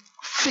to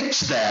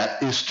fix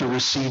that is to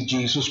receive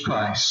Jesus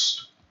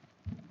Christ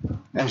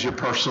as your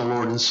personal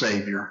Lord and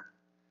Savior,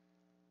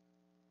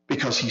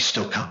 because he's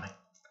still coming.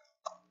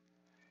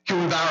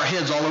 Can we bow our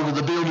heads all over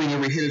the building?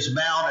 Every head is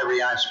bowed,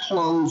 every eye is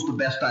closed, the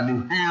best I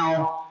knew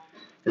how,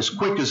 as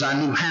quick as I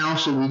knew how,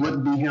 so we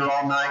wouldn't be here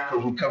all night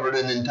because we covered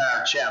an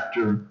entire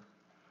chapter.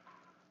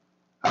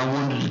 I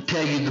wanted to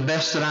tell you the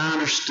best that I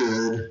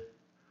understood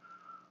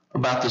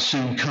about the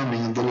soon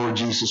coming of the Lord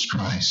Jesus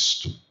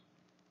Christ.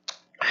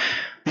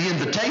 The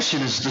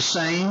invitation is the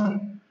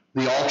same.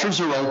 The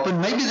altars are open.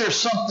 Maybe there's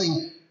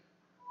something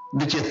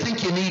that you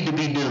think you need to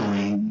be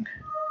doing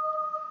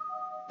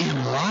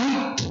in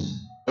light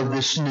of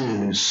this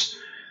news.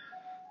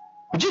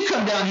 Would you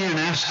come down here and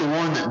ask the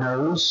one that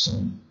knows?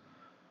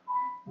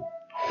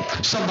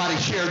 Somebody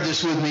shared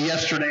this with me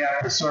yesterday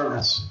after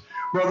service.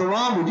 Brother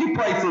Ron, would you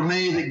pray for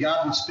me that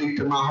God would speak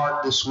to my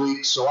heart this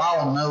week so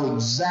I'll know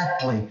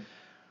exactly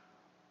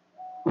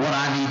what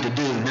I need to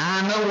do? Now,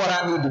 I know what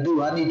I need to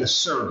do. I need to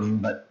serve him,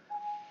 but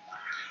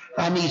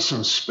I need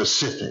some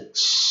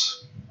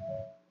specifics.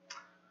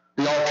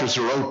 The altars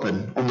are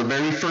open. On the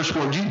very first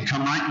word, you can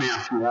come right now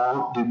if you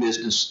want to do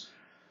business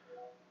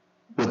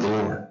with the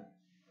Lord.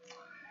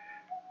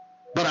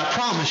 But I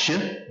promise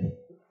you,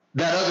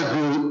 that other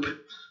group,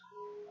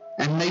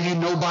 and maybe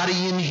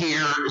nobody in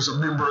here is a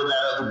member of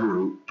that other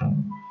group,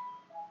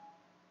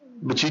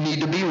 but you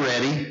need to be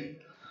ready,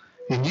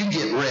 and you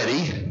get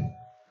ready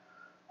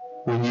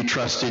when you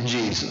trust in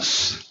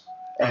Jesus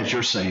as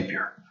your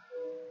Savior.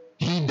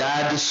 He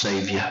died to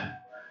save you.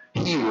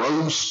 He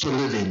rose to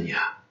live in you.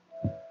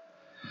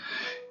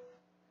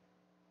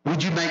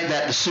 Would you make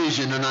that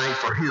decision tonight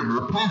for him?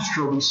 The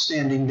pastor will be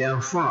standing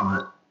down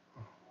front.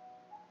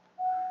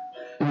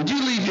 Would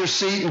you leave your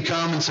seat and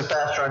come and say,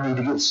 Pastor, I need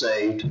to get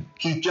saved?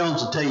 Keith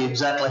Jones will tell you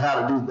exactly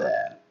how to do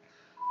that.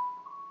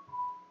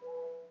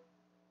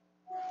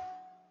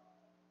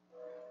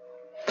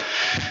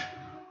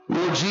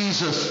 Lord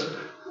Jesus,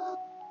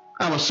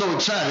 I was so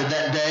excited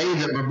that day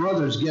that my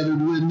brothers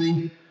gathered with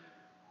me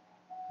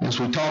as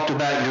we talked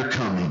about your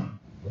coming.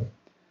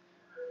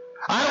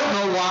 I don't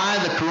know why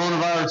the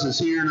coronavirus is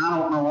here, and I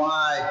don't know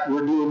why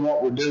we're doing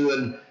what we're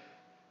doing,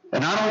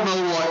 and I don't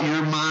know what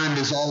your mind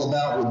is all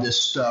about with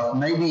this stuff.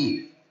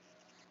 Maybe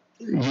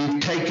you've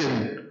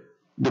taken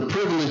the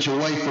privilege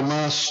away from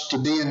us to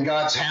be in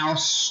God's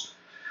house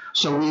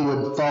so we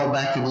would fall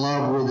back in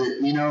love with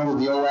it. You know,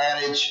 the old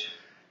adage,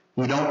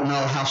 you don't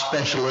know how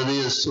special it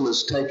is till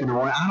it's taken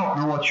away. I don't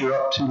know what you're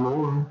up to,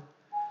 Lord.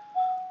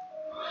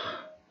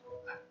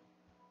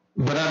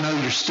 But I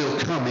know you're still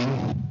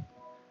coming,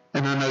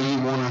 and I know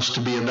you want us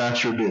to be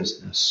about your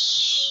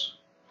business.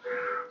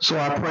 So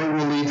I pray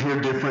we'll leave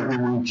here different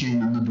than when we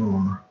came in the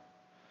door.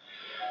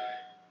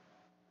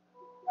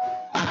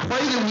 I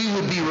pray that we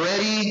would be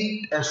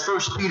ready, as 1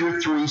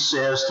 Peter 3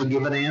 says, to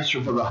give an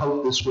answer for the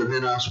hope that's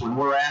within us when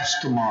we're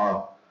asked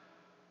tomorrow,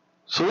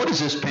 so what is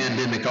this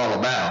pandemic all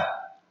about?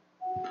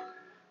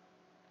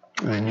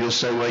 And you'll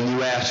say, well,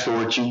 you asked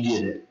for it, you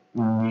get it.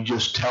 And you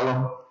just tell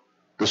them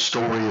the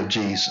story of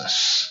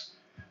Jesus.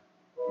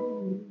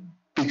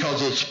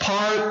 Because it's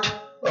part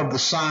of the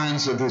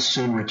signs of his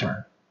soon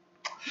return.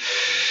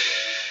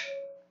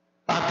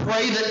 I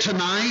pray that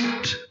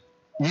tonight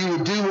you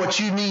would do what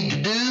you need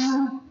to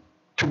do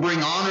to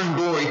bring honor and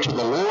glory to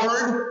the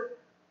Lord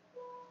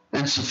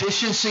and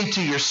sufficiency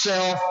to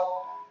yourself,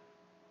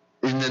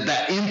 and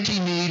that empty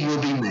need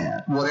will be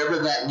met, whatever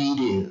that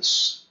need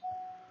is.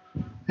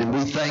 And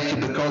we thank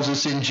you because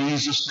it's in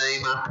Jesus'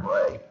 name I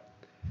pray.